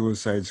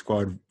Suicide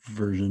Squad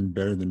version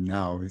better than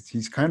now.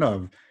 He's kind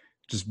of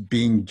just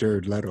being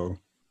Jared Leto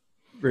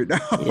right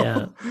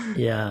yeah, now.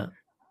 yeah.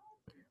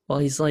 Well,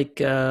 he's like,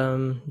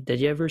 did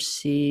you ever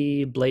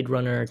see Blade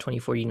Runner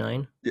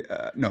 2049?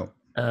 Yeah, no.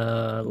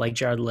 Like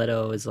Jared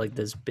Leto is like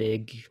this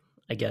big,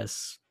 I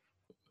guess,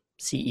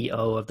 CEO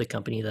of the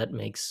company that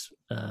makes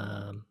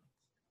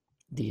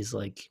these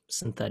like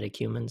synthetic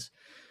humans,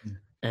 Yeah.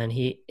 and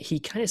he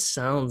kind of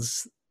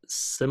sounds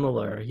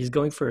similar. He's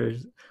going for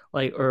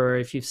like, or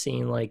if you've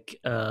seen like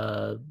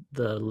the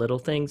Little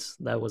Things,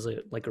 that was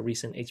like a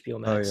recent HBO Oh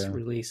Max yeah.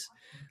 release.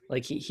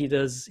 Like he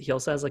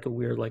also has like a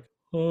weird like,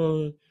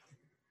 oh,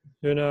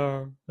 you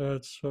know,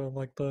 it's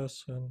like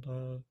this,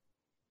 and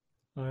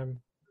I'm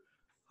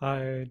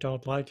I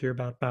don't like you,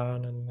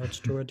 Batman, and let's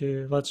do a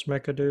deal. Let's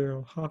make a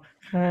deal.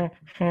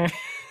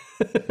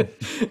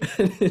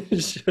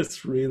 It's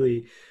just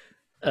really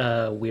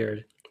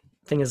weird.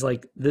 Thing is,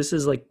 like, this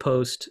is like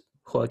post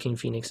Joaquin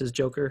Phoenix's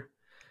Joker,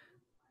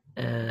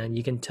 and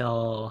you can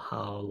tell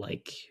how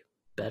like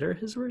better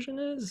his version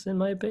is, in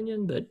my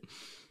opinion. But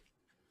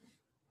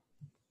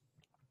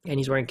and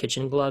he's wearing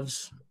kitchen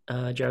gloves.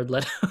 Jared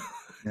Leto,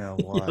 Yeah,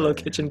 yellow why?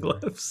 kitchen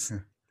gloves.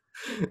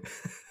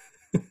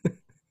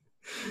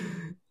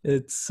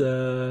 It's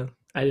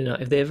I don't know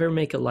if they ever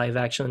make a live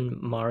action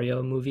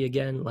Mario movie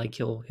again, like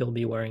he'll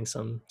be wearing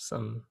some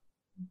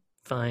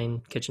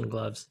fine kitchen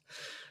gloves.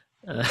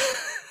 Uh,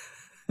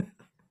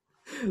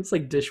 it's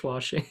like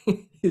dishwashing.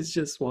 He's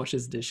just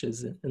washes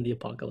dishes in the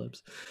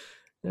apocalypse,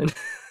 and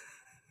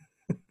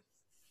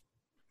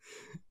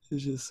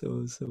it's just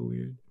so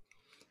weird.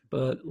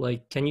 But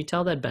like, can you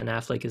tell that Ben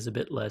Affleck is a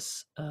bit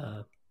less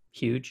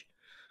huge?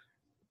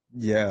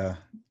 Yeah,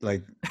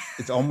 like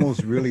it's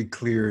almost really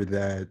clear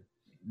that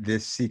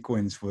this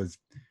sequence was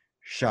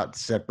shot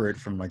separate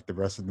from like the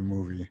rest of the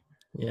movie.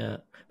 Yeah,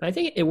 but I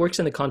think it works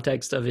in the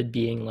context of it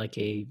being like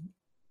a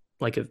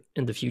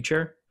in the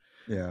future.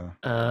 Yeah.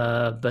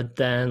 But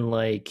then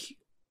like,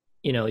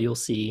 you know, you'll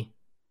see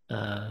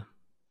uh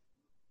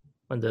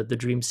when the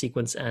dream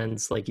sequence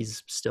ends, like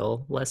he's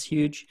still less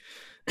huge.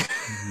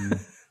 Hmm.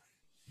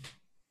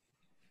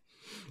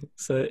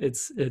 So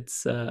it's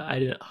I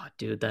didn't, oh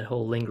dude, that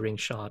whole lingering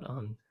shot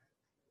on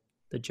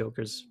the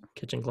Joker's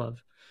kitchen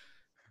glove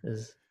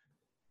is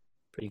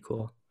pretty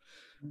cool.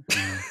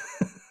 Yeah.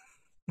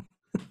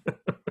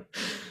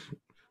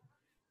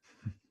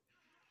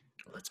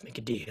 Let's make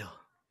a deal.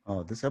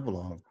 Oh, this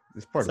epilogue.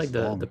 This It's part like is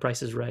the long.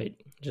 Price is Right.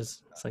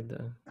 Just it's like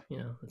the, you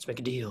know, let's make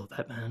a deal,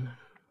 Batman.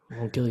 We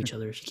won't kill each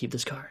other if you keep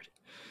this card.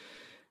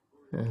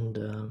 And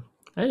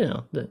I don't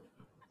know that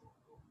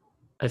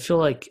I feel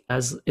like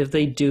as if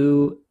they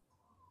do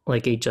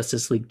like a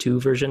Justice League 2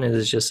 version, it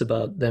is just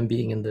about them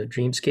being in the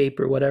dreamscape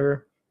or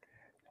whatever.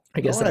 I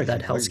I guess would that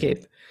actually like it.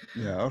 hellscape.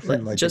 Yeah, I actually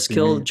like if Just they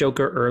kill made.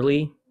 Joker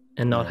early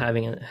and not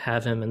Yeah,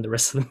 have him in the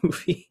rest of the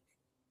movie.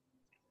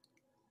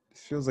 it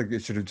feels like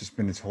it should have just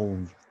been its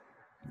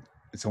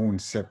own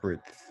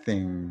separate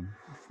thing.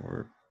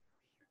 For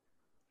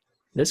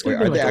This could wait,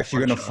 have are been they like a actually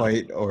one gonna shot.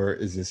 fight, or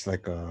is this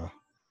like a?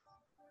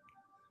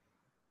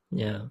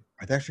 Yeah.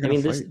 Are they actually I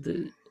gonna mean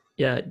fight?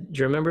 Yeah, do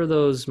you remember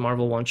those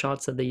Marvel one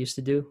shots that they used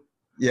to do?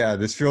 Yeah,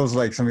 this feels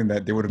like something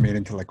that they would have made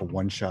into like a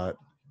one shot.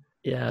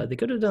 Yeah, they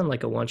could have done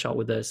like a one shot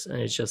with this, and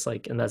it's just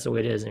like, and that's the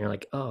way it is, and you're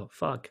like, oh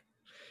fuck.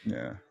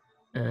 Yeah.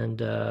 And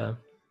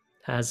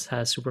has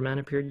Superman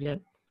appeared yet?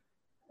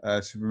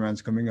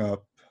 Superman's coming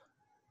up.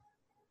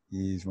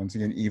 He's once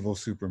again evil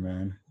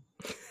Superman.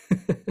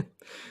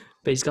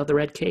 But he's got the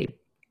red cape,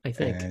 I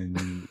think.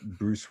 And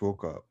Bruce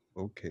woke up.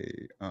 Okay.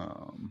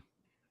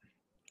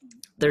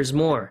 There's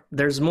more.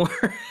 There's more.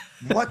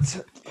 What?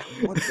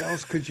 What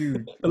else could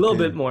you? A little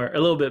Okay. bit more. A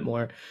little bit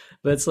more.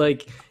 But it's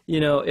like,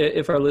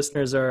 if our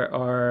listeners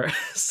are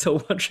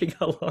still wondering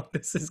how long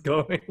this is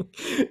going,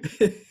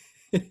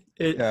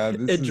 Yeah,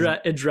 this is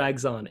it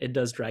drags on. It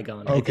does drag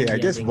on. I okay. think I the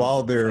guess ending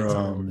while they're drags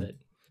on a little bit.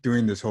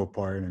 doing this whole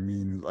part, I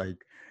mean, like,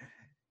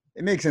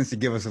 it makes sense to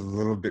give us a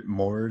little bit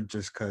more,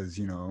 just because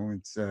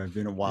it's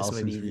been a while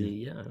This might since be the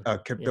we yeah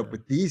kept yeah up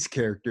with these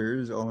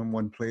characters all in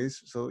one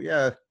place. So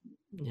yeah,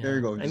 there you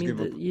yeah. go. I Just mean,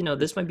 give up.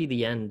 this might be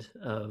the end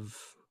of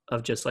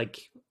just like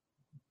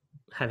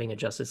having a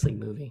Justice League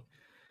movie.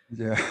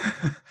 Yeah.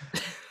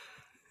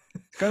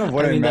 It's kind of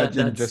what I I mean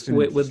imagine that's Justice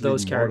with League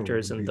those Marvel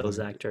characters would and be those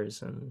like.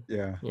 actors and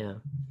Yeah. yeah.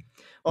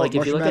 Oh, Like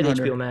if you Martian look at HBO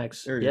Manhunter.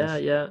 Max, There he yeah,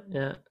 is. yeah,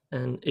 yeah.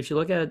 And if you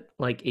look at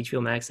like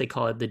HBO Max, they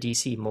call it the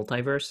DC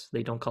multiverse.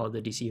 They don't call it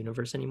the DC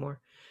universe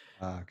anymore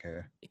Ah,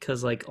 okay.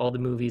 because like all the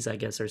movies, I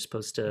guess, are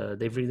supposed to.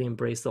 They've really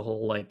embraced the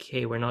whole like,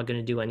 hey, we're not going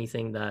to do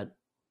anything that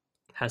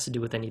has to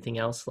do with anything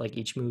else. Like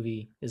each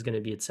movie is going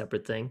to be its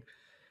separate thing.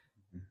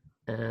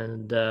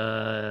 And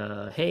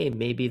hey,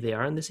 maybe they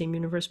are in the same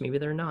universe, maybe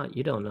they're not.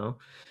 You don't know.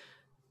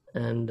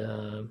 And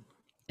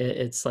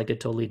it's like a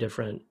totally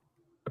different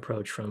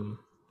approach from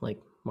like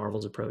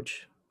Marvel's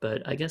approach.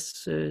 But I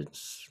guess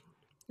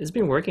it's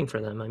been working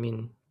for them. I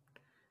mean,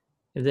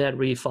 if they had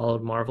really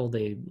followed Marvel,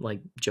 they like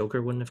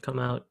Joker wouldn't have come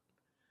out.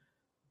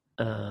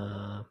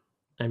 Uh,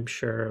 I'm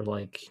sure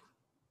like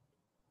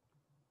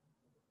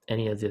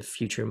any of the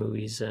future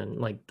movies and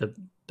like the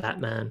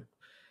Batman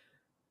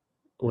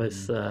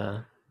with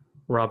Mhm.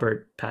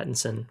 Robert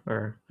Pattinson,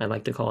 or I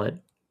like to call it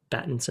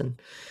Pattinson,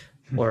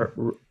 or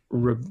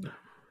Rubbed it.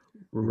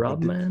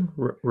 Batman.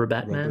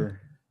 Rubber.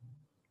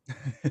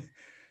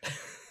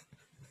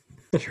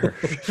 Sure.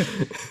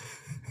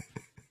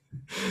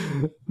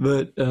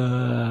 But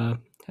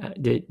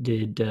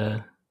did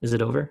is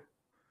it over?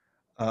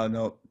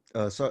 No.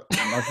 So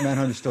Martian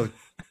Manhunter still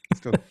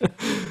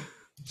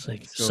It's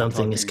like still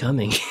something is talking.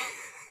 coming.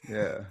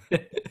 Yeah.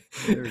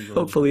 There we go.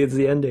 Hopefully, it's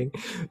the ending.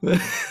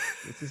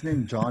 What's his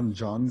name? John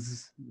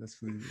Johns.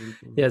 That's what he goes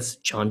by. Yes,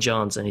 John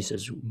Johns, and he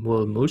says,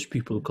 "Well, most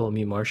people call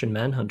me Martian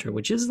Manhunter,"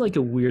 which is like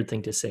a weird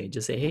thing to say.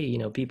 Just say, "Hey,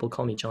 people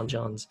call me John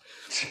Johns."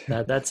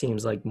 That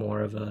seems like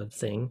more of a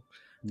thing.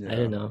 I Yeah.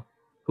 don't know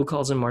who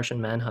calls him Martian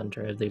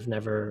Manhunter if they've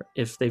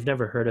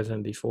never heard of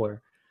him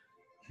before.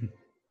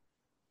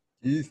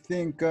 Do you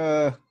think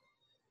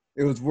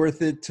it was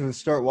worth it to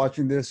start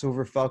watching this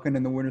over Falcon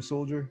and the Winter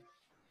Soldier?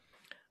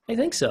 I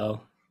think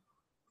so.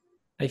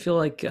 I feel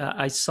like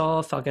I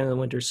saw Falcon and the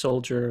Winter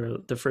Soldier,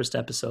 the first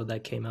episode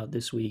that came out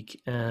this week,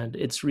 and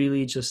it's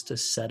really just a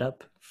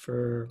setup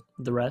for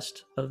the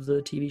rest of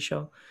the TV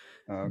show.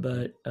 Okay.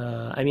 But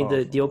I mean,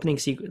 Oh, the opening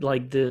sequence,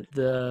 like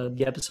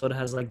the episode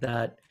has like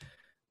that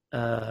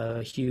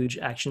huge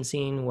action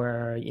scene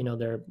where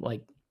they're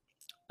like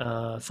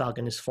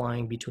Falcon is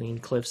flying between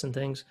cliffs and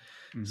things,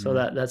 so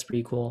mm-hmm. that's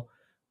pretty cool.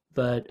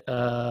 But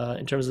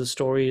in terms of the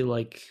story,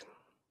 like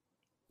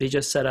they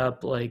just set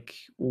up like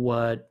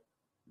what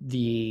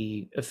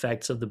the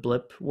effects of the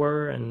blip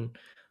were and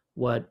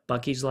what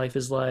Bucky's life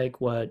is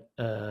like, what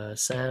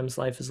Sam's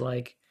life is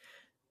like,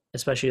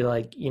 especially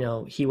like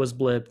he was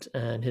blipped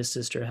and his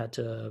sister had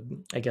to,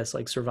 I guess,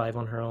 like survive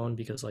on her own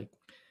because like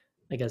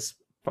I guess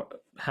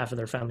half of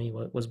their family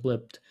was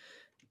blipped.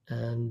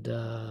 And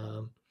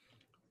um,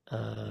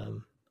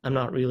 I'm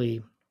not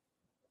really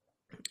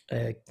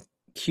uh,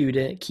 keyed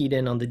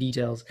in on the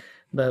details,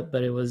 but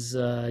it was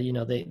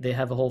they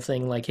have a whole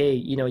thing like, hey,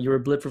 you were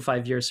blipped for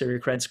 5 years, so your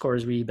credit score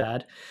is really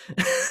bad.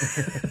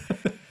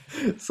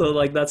 So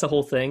like that's a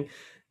whole thing,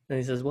 and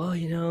he says, well,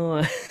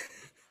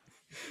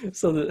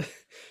 so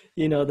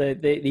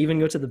they even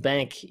go to the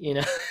bank,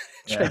 try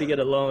Yeah. to get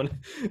a loan.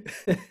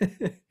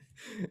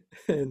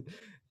 and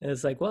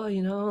it's like, well,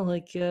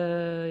 like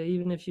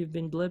even if you've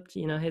been blipped,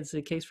 it's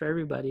a case for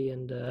everybody,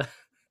 and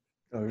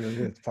Oh, really?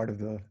 It's part of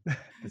the.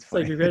 It's it's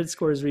like funny. your credit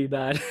score is really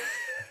bad.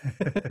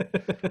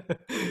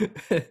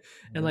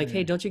 And like, hey,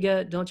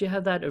 Yeah. don't you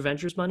have that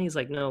Avengers money? It's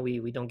like, no,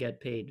 we don't get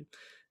paid.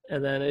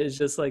 And then it's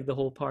just like the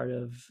whole part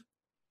of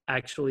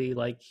actually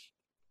like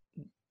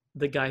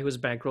the guy who was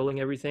bankrolling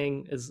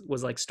everything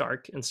was like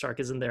Stark, and Stark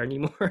isn't there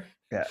anymore.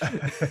 Yeah.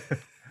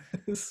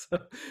 So,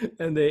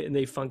 and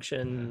they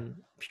function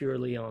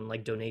purely on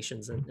like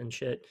donations and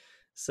shit.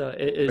 So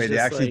it is Wait, they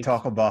just actually like,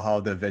 talk about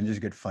how the Avengers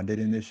get funded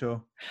in this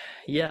show.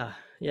 yeah,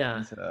 yeah.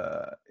 It's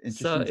a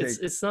So interesting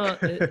take. it's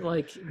not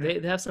like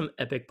they have some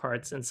epic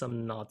parts and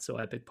some not so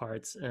epic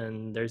parts,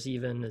 and there's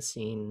even a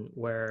scene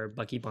where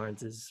Bucky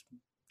Barnes is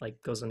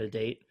like goes on a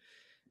date,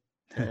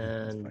 That's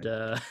and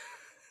funny.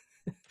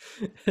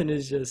 And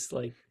it's just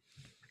like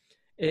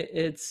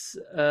it's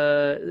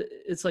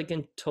like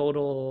in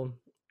total,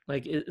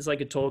 like it's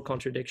like a total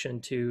contradiction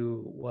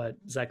to what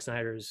Zack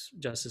Snyder's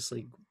Justice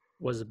League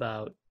was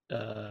about,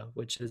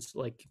 which is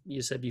like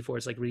you said before,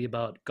 it's like really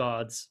about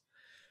gods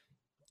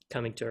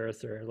coming to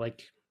Earth, or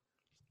like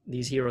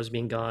these heroes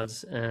being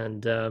gods.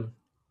 And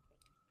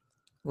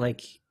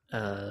like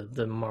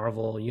the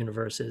Marvel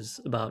universe is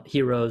about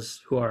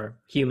heroes who are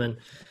human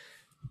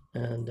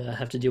and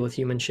have to deal with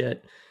human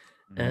shit,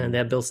 and Mm-hmm. they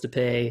have bills to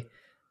pay.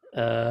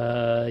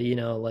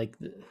 Like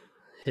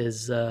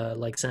his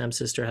like Sam's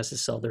sister has to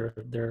sell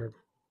their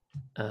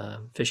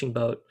fishing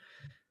boat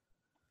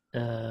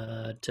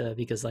to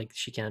because like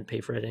she can't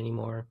pay for it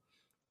anymore,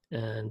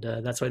 and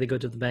that's why they go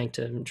to the bank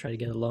to try to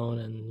get a loan.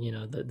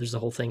 And there's a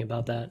whole thing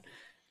about that.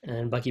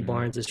 And Bucky Mm-hmm.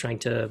 Barnes is trying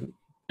to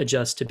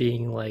adjust to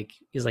being like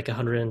he's like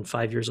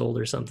 105 years old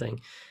or something.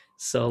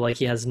 So like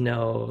he has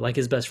no, like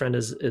his best friend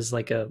is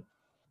like a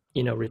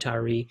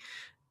retiree.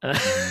 Uh,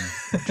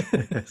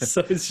 Mm-hmm.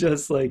 so it's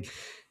just like,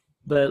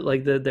 but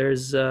like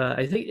there's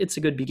I think it's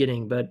a good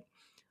beginning, but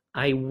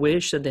I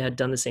wish that they had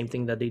done the same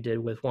thing that they did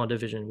with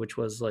WandaVision, which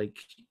was like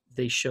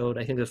they showed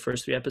I think the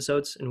first 3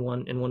 episodes in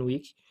one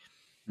week.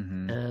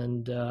 Mm-hmm.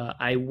 And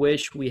I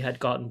wish we had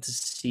gotten to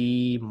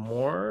see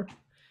more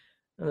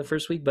in the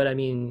first week. But I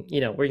mean,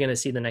 we're gonna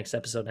see the next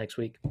episode next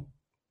week.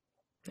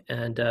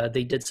 And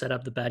they did set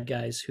up the bad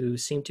guys who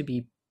seem to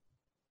be,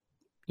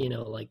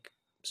 like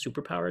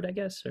super powered, I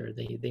guess, or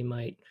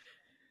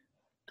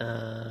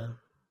uh,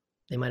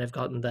 they might have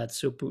gotten that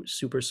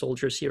super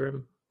soldier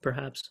serum,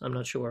 perhaps. I'm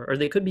not sure, or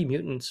they could be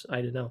mutants.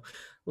 I don't know.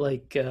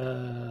 Like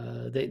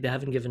they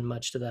haven't given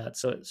much to that,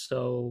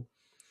 so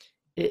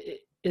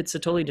it's a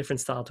totally different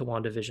style to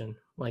WandaVision.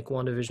 Like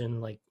WandaVision,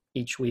 like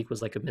each week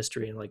was like a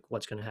mystery and like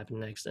what's going to happen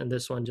next, and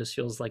this one just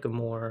feels like a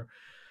more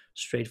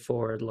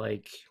straightforward,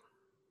 like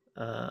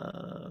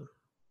uh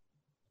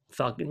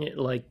Falcon,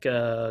 like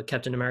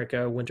Captain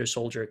America, Winter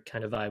Soldier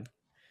kind of vibe,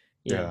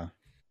 you know.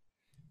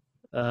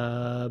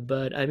 Yeah.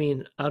 But I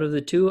mean, out of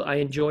the two, I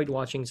enjoyed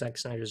watching Zack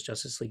Snyder's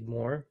Justice League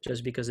more,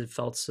 just because it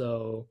felt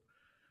so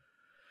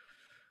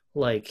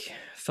like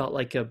felt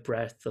like a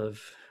breath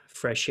of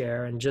fresh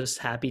air, and just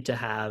happy to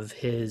have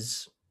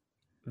his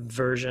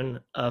version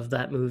of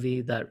that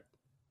movie that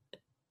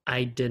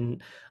I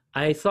didn't.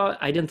 I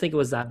didn't think it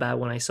was that bad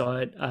when I saw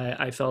it.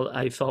 I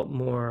felt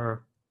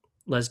more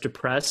less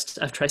depressed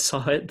after I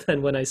saw it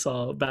than when I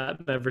saw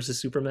Batman versus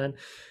Superman.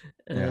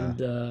 Yeah.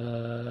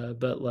 And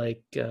but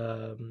like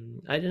I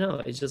don't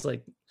know. It's just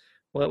like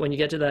when you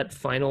get to that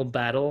final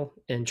battle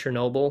in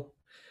Chernobyl,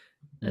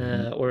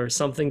 Mm-hmm. or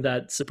something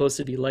that's supposed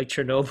to be like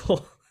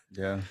Chernobyl,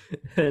 Yeah.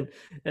 and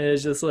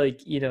it's just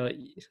like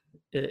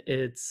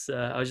it's.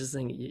 I was just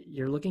thinking,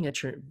 you're looking at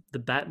the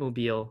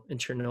Batmobile in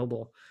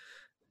Chernobyl,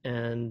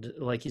 and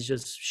like he's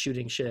just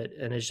shooting shit,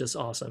 and it's just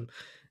awesome.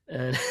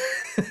 And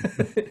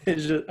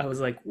I was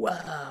like,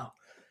 wow,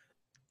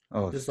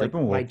 Oh, just like my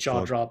Steppenwolf jaw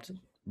looked dropped.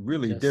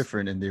 really Just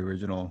different in the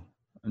original.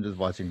 I'm just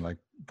watching like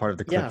part of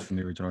the clips yeah, from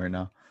the original right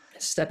now.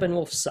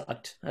 Steppenwolf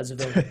sucked as a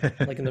villain,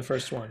 like in the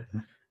first one,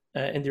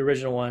 in the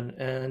original one,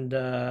 and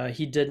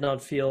he did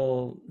not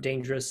feel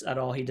dangerous at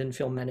all. He didn't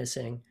feel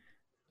menacing.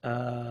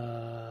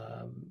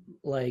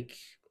 Like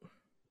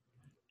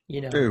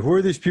you Hey, know, who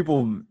are these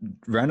people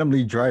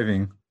randomly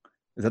driving?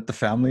 Is that the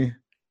family?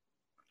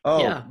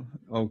 Oh, yeah,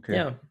 okay.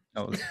 yeah.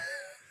 That was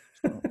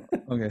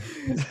oh,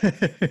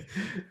 okay.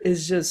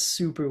 It's just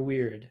super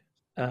weird.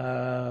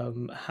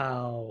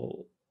 How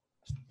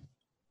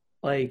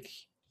like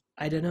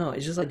I don't know.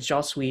 It's just like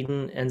Joss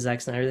Whedon and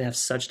Zack Snyder. They have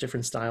such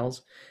different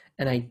styles,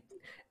 and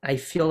I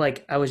feel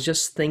like I was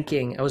just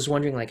thinking. I was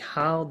wondering like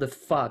how the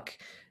fuck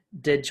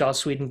did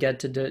Joss Whedon get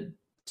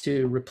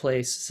to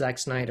replace Zack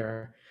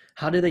Snyder?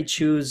 How did they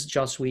choose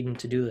Joss Whedon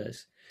to do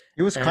this?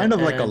 It was kind And,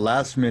 of like a and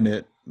last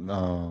minute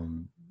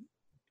um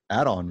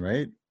add-on,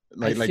 right?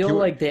 I Like he feel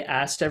like they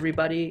asked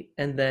everybody,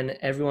 and then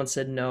everyone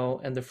said no,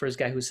 and the first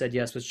guy who said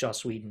yes was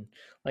Joss Whedon.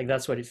 Like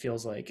that's what it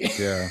feels like.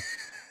 yeah.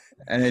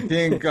 And I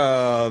think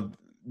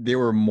they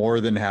were more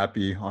than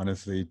happy,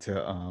 honestly,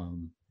 to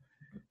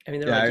I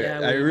mean, they're yeah, like, yeah,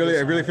 I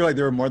we'll really feel like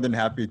they were more than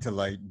happy to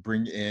like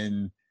bring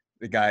in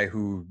the guy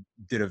who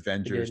did the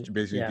Avengers to good,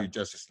 basically do yeah.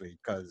 Justice League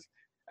because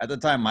at the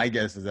time my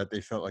guess is that they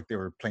felt like they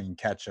were playing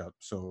catch up.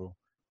 So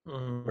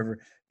Mm, whatever.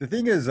 The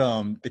thing is,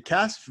 the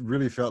cast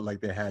really felt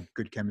like they had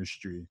good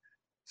chemistry.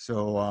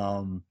 So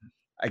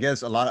I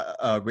guess a lot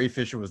of Ray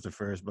Fisher was the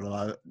first,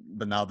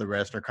 but now the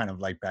rest are kind of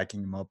like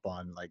backing him up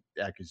on like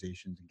the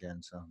accusations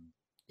against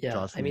yeah,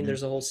 Joss I mean, Whedon.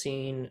 there's a whole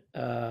scene.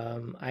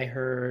 I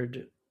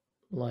heard,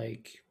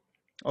 like,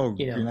 Oh,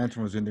 you Green know,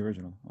 Lantern was in the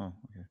original. Oh,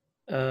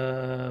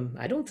 okay.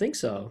 I don't think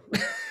so.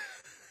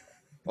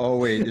 Oh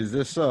wait, is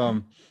this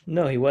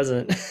No, he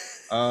wasn't.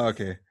 Oh,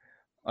 okay.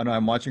 Oh no,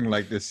 I'm watching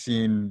like the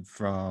scene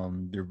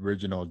from the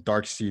original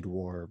Dark Seed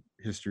War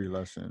history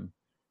lesson.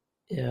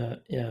 Yeah,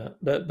 yeah,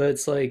 but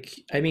it's like,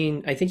 I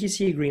mean, I think you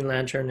see Green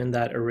Lantern in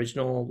that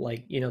original,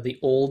 like, the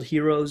old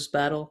heroes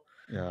battle.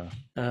 Yeah.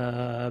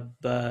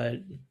 But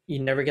you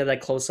never get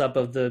that close up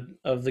of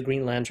the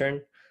Green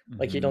Lantern.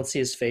 Like you Mm-hmm. don't see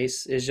his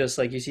face. It's just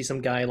like you see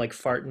some guy like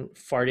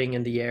farting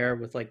in the air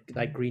with like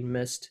that green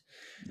mist.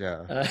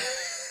 Yeah. Uh,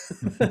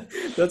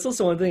 that's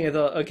also one thing I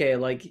thought. Okay,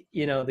 like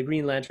the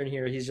Green Lantern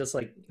here, he's just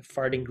like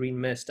farting green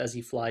mist as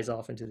he flies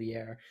off into the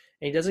air,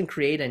 and he doesn't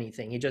create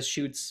anything. He just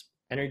shoots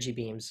energy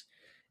beams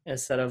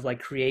instead of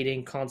like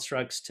creating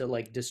constructs to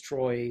like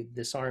destroy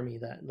this army,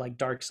 that like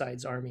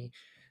Darkseid's army.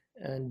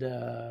 And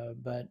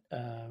but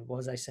what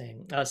was I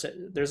saying? So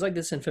there's like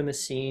this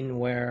infamous scene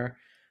where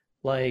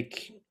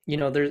like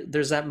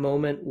there's that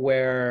moment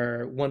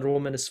where Wonder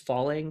Woman is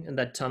falling in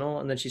that tunnel,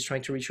 and then she's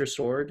trying to reach her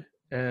sword,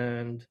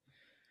 and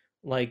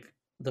like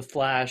the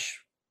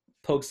Flash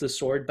pokes the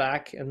sword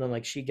back, and then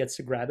like she gets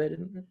to grab it,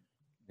 and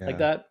like Yeah.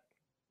 that.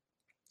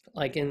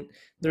 Like in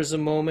there's a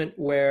moment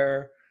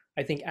where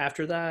I think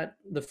after that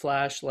the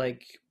Flash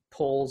like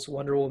pulls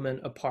Wonder Woman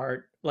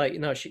apart, like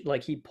no she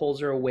like he pulls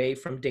her away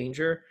from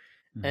danger,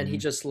 and he Mm-hmm.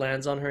 just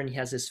lands on her, and he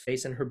has his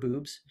face in her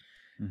boobs,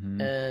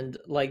 Mm-hmm. and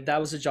like that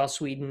was a Joss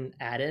Whedon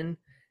add-in,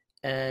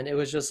 and it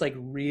was just like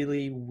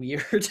really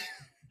weird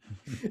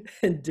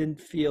and didn't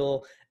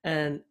feel,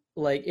 and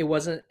like it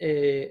wasn't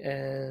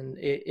and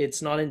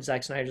it's not in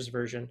Zack Snyder's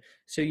version,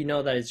 so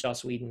that it's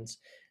Joss Whedon's.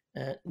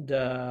 And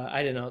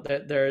I don't know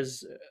that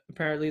there's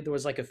apparently there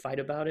was like a fight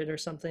about it or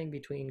something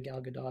between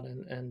Gal Gadot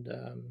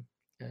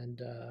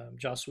and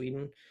Joss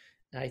Whedon.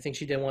 I think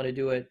she didn't want to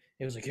do it.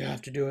 It was like you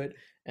have to do it,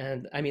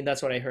 and I mean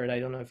that's what I heard. I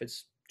don't know if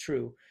it's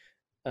true,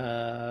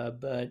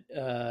 but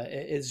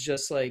it's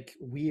just like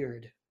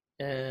weird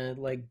and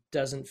like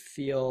doesn't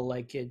feel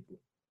like it.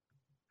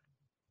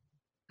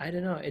 I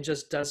don't know. It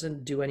just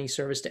doesn't do any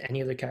service to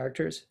any of the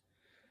characters.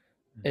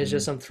 It's Mm-hmm.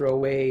 just some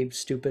throwaway,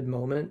 stupid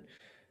moment.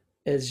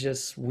 It's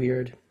just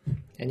weird.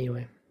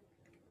 Anyway,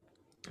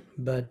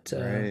 but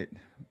Right.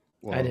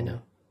 I don't Well,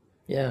 know.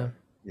 Yeah,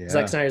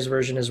 Zack yeah. Snyder's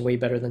version is way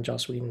better than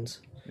Joss Whedon's.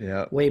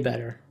 Yeah. Way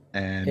better.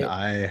 And It.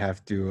 I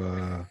have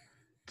to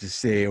just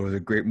say it was a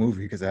great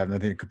movie because I have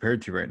nothing to compare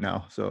it to right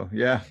now. So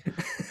yeah.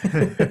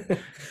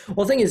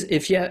 Well, the thing is,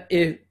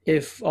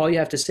 if all you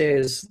have to say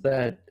is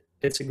that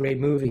it's a great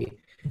movie,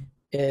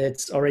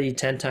 it's already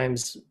 10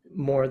 times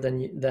more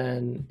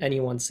than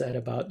anyone said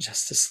about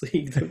Justice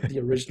League, the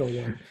original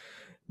one.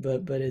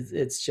 But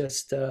it's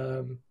just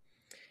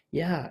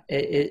yeah,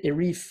 it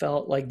really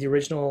felt like the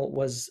original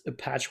was a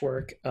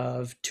patchwork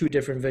of two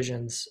different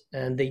visions,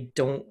 and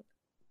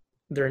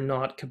they're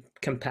not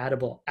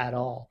compatible at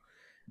all,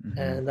 Hmm.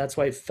 and that's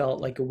why it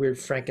felt like a weird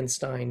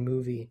Frankenstein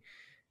movie.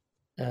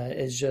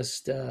 It's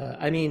just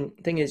I mean,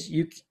 thing is,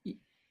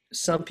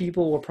 some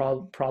people will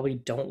probably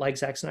don't like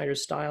Zack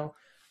Snyder's style.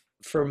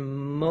 For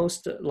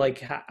most,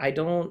 like I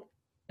don't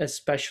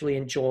especially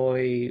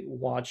enjoy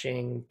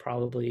watching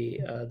probably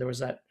there was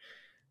that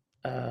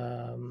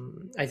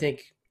I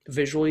think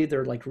visually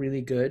they're like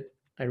really good.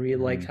 I really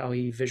like Hmm. how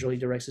he visually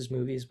directs his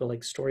movies, but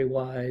like story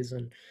wise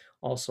and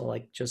also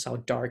like just how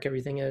dark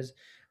everything is.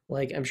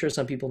 Like I'm sure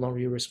some people don't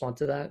really respond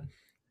to that.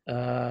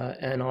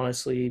 And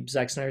honestly,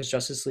 Zack Snyder's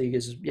Justice League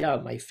is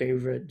my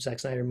favorite Zack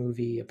Snyder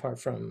movie apart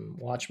from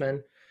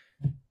Watchmen.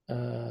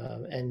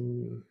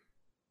 And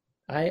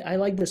I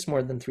like this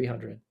more than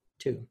 300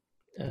 too.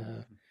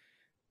 Uh,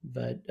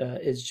 but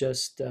it's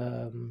just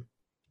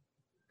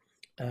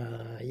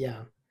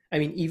yeah. I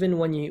mean, even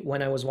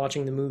when I was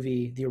watching the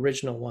movie, the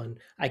original one,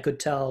 I could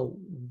tell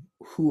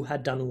who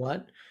had done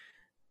what,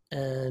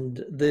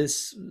 and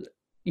this,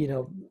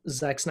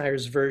 Zack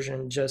Snyder's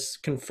version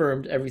just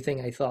confirmed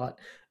everything I thought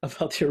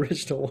about the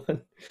original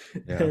one.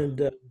 Yeah.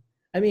 And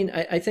I mean,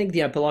 I think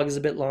the epilogue is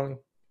a bit long,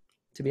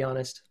 to be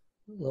honest,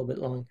 a little bit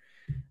long.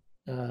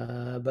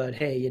 But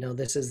hey,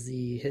 this is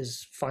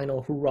his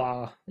final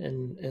hurrah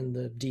in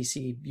the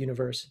DC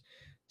universe,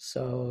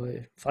 so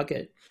fuck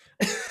it.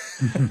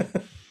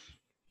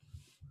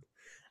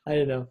 I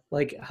don't know.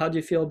 Like, how do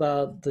you feel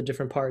about the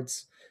different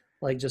parts?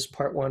 Like just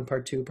part one,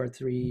 part two, part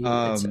three,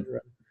 um, etc.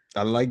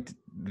 I liked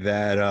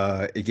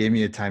that it gave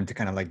me a time to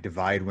kind of like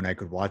divide when I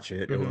could watch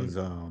it. It Mm-hmm. was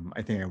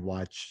I think I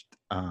watched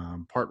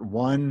part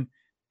one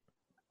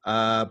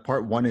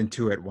and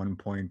two at one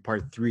point,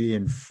 part three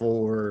and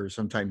four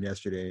sometime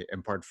yesterday,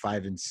 and part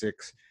five and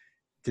six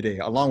today,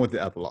 along with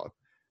the epilogue.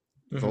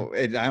 Mm-hmm. So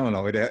I don't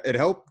know, it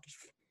helped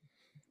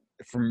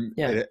from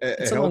Yeah,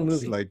 it's it a long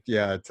helps movie. like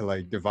yeah to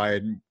like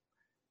divide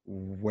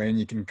when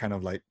you can kind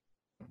of like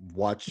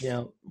watch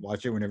Yeah.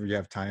 watch it whenever you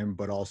have time,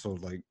 but also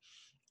like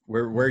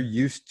we're Mm-hmm.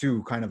 used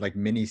to kind of like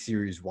mini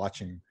series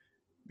watching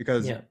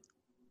because Yeah.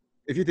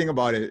 if you think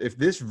about it, if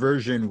this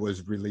version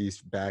was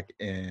released back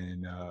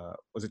in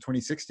was it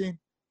 2016,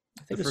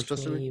 I the think it was first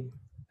Justice League? 20.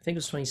 I think it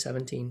was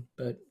 2017.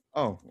 But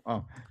Oh,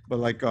 but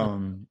like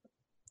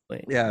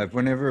wait. yeah,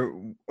 whenever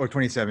or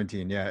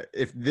 2017, yeah,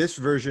 if this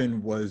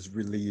version was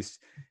released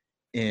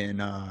in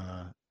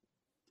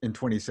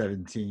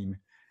 2017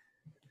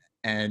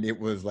 and it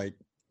was like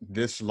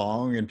this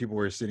long and people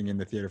were sitting in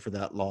the theater for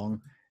that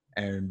long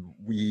and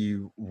we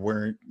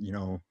weren't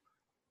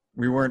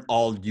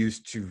all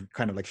used to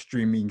kind of like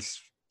streaming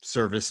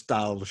service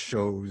style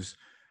shows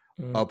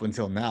Mm, up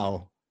until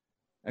now.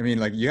 I mean,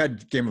 like you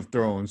had Game of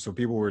Thrones, so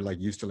people were like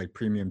used to like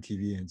premium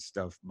TV and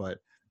stuff, but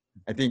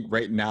I think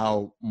right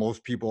now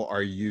most people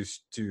are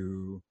used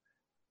to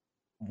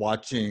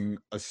watching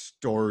a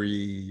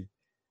story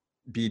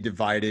be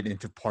divided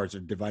into parts or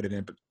divided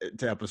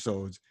into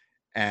episodes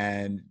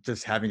and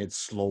just having it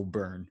slow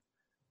burn.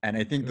 And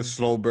I think the Mm.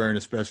 slow burn,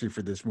 especially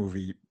for this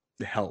movie,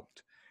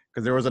 helped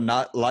because there was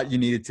lot you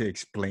needed to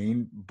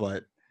explain,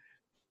 but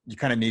you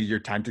kind of needed your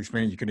time to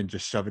explain it. You couldn't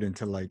just shove it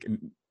into like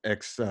an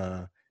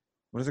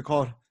what is it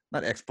called?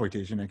 Not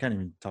exploitation. I can't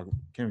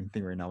even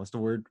think right now. What's the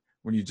word?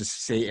 When you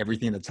just say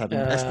everything that's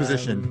happening.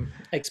 Exposition.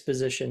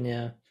 Exposition,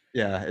 yeah.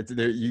 Yeah, it's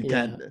there. You Yeah.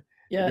 can't.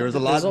 Yeah, There was a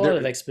there's a lot lot there.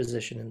 of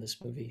exposition in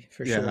this movie,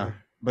 for Yeah, sure.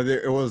 but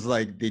it was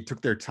like they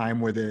took their time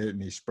with it and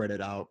they spread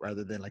it out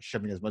rather than like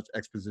shoving as much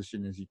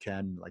exposition as you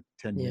can, like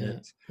 10 Yeah,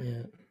 minutes.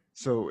 yeah.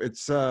 So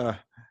it's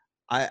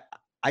I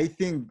I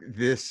think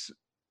this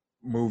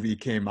movie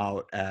came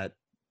out at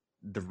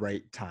the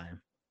right time.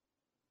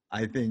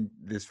 I think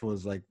this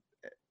was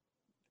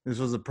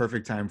a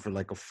perfect time for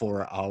like a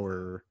 4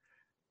 hour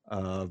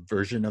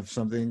version of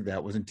something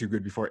that wasn't too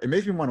good before. It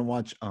makes me want to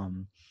watch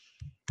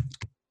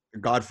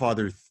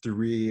Godfather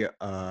 3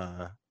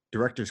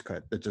 director's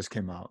cut that just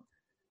came out.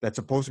 That's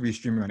supposed to be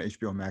streaming on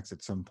HBO Max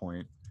at some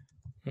point.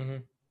 Hmm.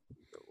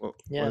 What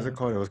is Yeah. it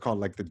called? It was called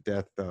like the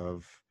death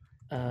of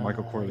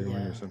Michael Corleone or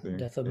Yeah. something.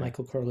 Death of Yeah.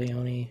 Michael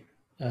Corleone.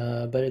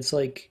 But it's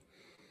like,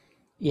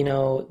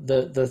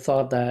 the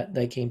thought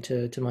that came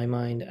to my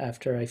mind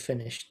after I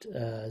finished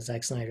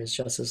Zack Snyder's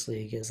Justice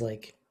League is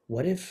like,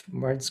 what if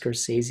Martin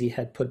Scorsese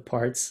had put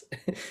parts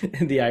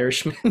in The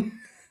Irishman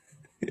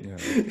Yeah.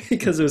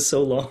 because it was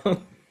so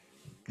long?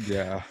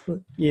 Yeah.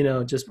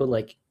 Just put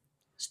like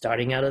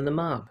starting out in the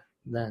mob,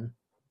 then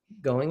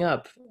going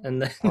up,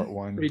 and then Part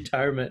one.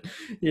 retirement.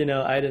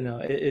 I don't know.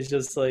 It's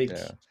just like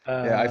Yeah.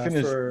 Yeah. I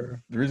finished.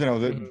 for The reason I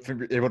was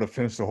Mhm. able to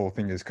finish the whole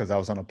thing is because I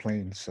was on a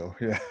plane. So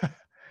yeah.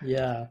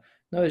 Yeah.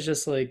 No, it's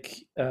just like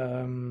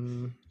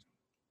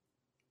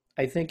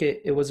I think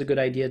it was a good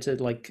idea to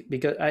like,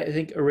 because I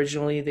think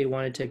originally they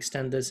wanted to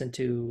extend this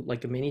into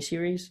like a mini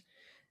series,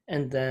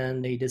 and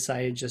then they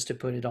decided just to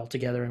put it all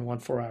together in one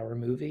 4-hour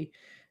movie.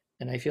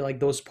 And I feel like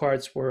those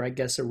parts were, I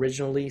guess,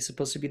 originally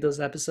supposed to be those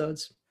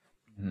episodes.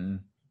 Hmm.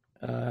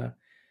 Uh,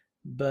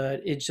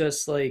 but it's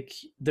just like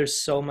there's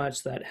so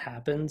much that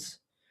happens.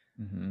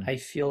 Hmm. I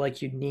feel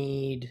like you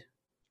need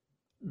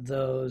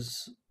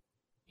those,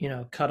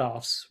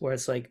 cutoffs where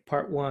it's like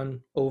part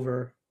one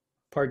over,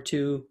 part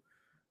two,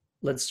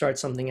 let's start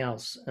something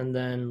else. And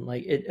then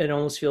like it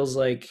almost feels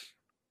like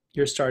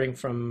you're starting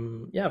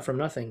from, yeah, from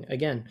nothing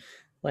again.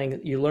 Like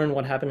you learn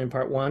what happened in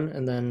part one,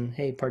 and then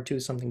hey, part two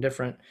is something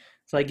different.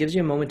 So it gives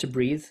you a moment to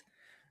breathe,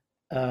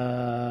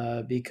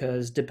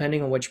 because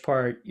depending on which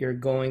part you're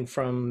going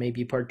from,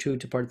 maybe part two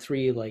to part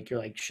three, like you're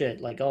like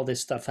shit, like all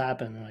this stuff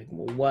happened, like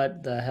well,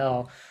 what the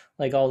hell,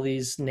 like all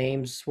these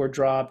names were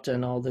dropped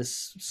and all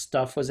this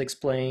stuff was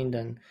explained.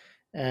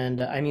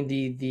 And I mean,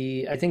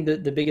 the I think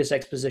the biggest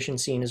exposition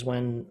scene is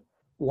when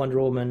Wonder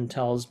Woman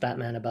tells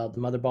Batman about the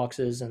mother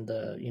boxes and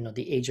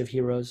the age of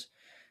heroes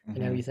and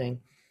Hmm.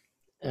 everything.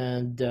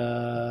 And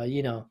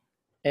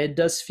it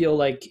does feel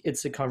like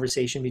it's a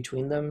conversation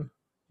between them.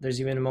 There's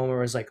even a moment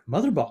where it's like,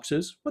 mother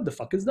boxes, what the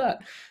fuck is that?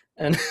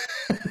 And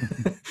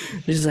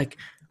he's just like,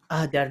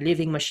 they're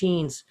living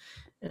machines,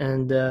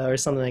 and or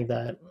something like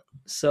that.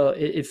 So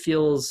it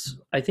feels,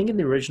 I think in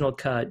the original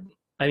cut,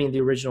 I mean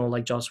the original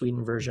like Joss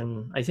Whedon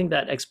version, I think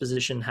that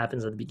exposition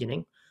happens at the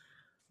beginning.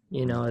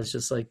 It's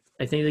just like,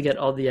 I think they get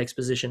all the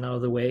exposition out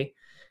of the way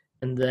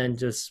and then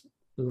just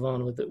move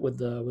on with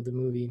the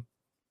movie.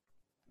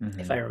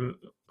 If Hmm. I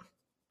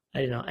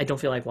don't know. I don't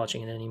feel like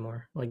watching it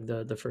anymore. Like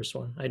the first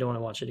one. I don't want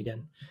to watch it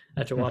again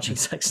after watching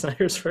Zack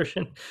Snyder's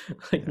version.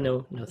 Like Yeah.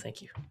 no, no,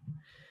 thank you.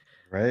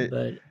 Right.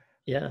 But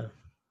yeah,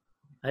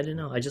 I don't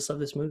know. I just love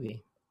this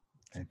movie.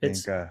 I think.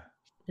 It's Yeah,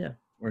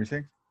 What do you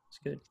think? it's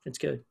good. It's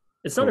good.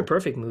 It's not a So.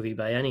 perfect movie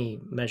by any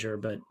measure,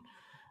 but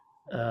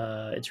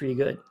it's really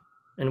good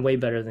and way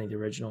better than the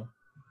original.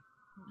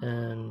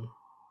 And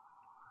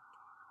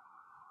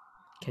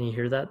can you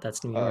hear that?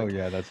 That's New Oh York.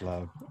 yeah, that's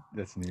loud.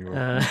 That's New York.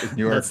 Is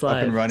New That's York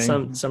up and live. Some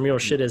running? some real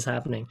shit is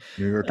happening.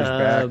 New York is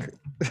Uh,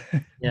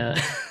 back. yeah.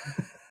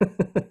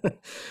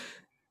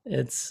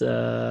 It's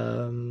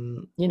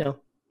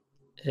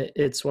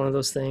it's one of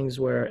those things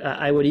where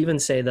I would even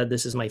say that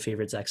this is my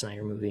favorite Zack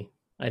Snyder movie.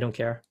 I don't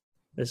care.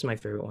 This is my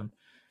favorite one.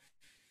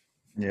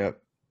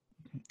 Yep.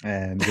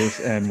 And this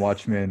and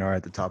Watchmen are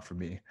at the top for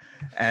me.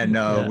 And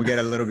Yeah. we get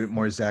a little bit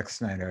more Zack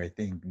Snyder, I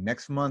think,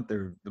 next month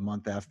or the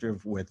month after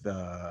with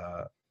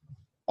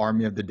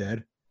Army of the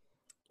Dead,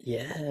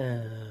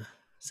 Yeah.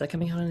 Is that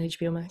coming out on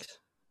HBO Max?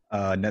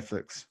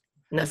 Netflix.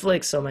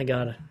 Netflix. Oh my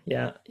god.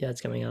 Yeah. Yeah,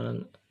 it's coming out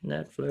on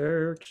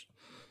Netflix.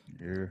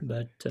 Yeah.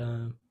 But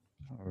All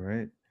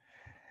right.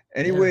 yeah,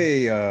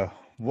 Anyway,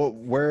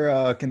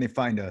 where can they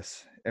find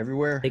us?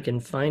 Everywhere? they can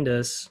find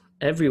us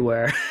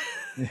everywhere.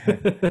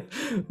 Yeah.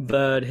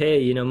 But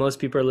hey, most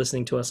people are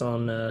listening to us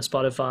on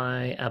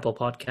Spotify, Apple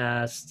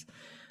Podcasts,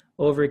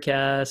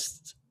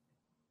 Overcast,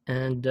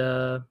 and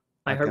Podcast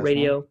One.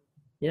 iHeartRadio.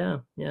 Yeah,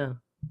 yeah.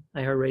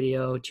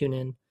 iHeartRadio,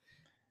 TuneIn,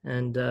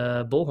 and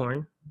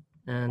Bullhorn.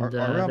 and Are we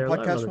on there are a lot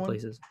of podcast other one?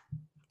 places.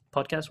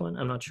 Podcast one,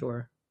 I'm not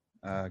sure.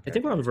 I Okay,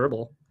 think we're okay. on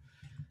Verbal,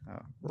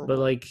 but Verbal.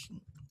 like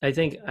I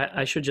think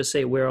I should just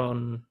say we're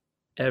on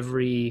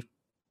every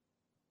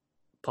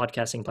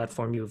podcasting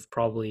platform you've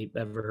probably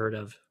ever heard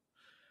of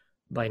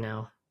by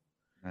now.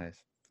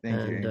 Nice. Thank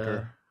you, And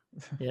Anchor.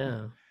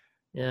 yeah,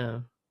 yeah.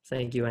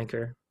 Thank you,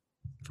 Anchor,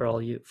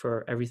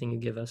 for everything you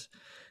give us.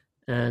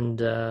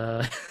 And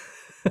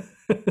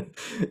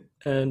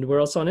and we're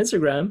also on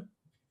Instagram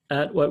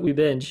at What We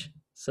Binge.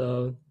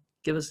 So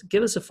give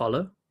us a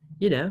follow.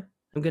 You know,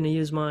 I'm gonna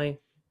use my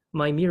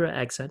Mira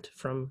accent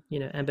from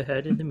Amber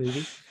Heard in the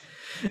movie.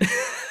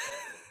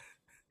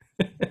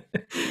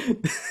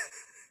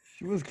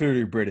 She was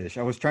clearly British.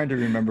 I was trying to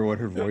remember what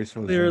her voice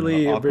was in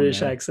Clearly a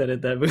British Aquaman. accent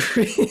in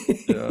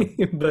that Yeah.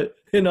 movie. But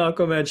in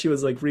Aquaman, she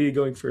was like really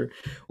going for.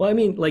 Well, I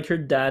mean, like her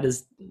dad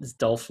is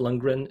Dolph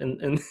Lundgren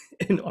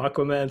in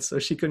Aquaman, so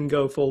she couldn't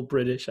go full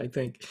British, I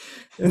think.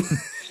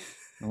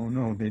 Oh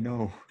no, they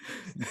know.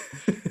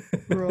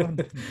 Run.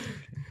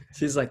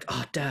 She's like,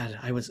 "Oh, Dad,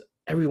 I was.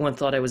 Everyone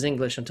thought I was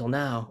English until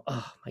now.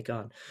 Oh my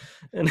God."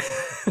 And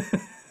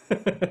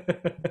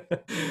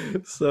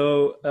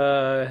so,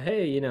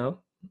 hey,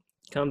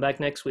 come back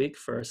next week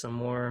for some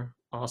more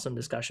awesome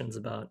discussions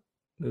about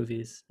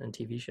movies and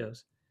TV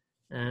shows.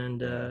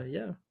 And Yeah.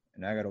 yeah,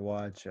 And I gotta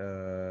watch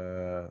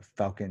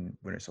Falcon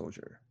Winter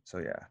Soldier. So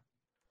yeah.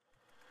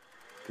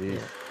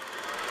 Peace. yeah.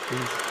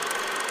 Peace.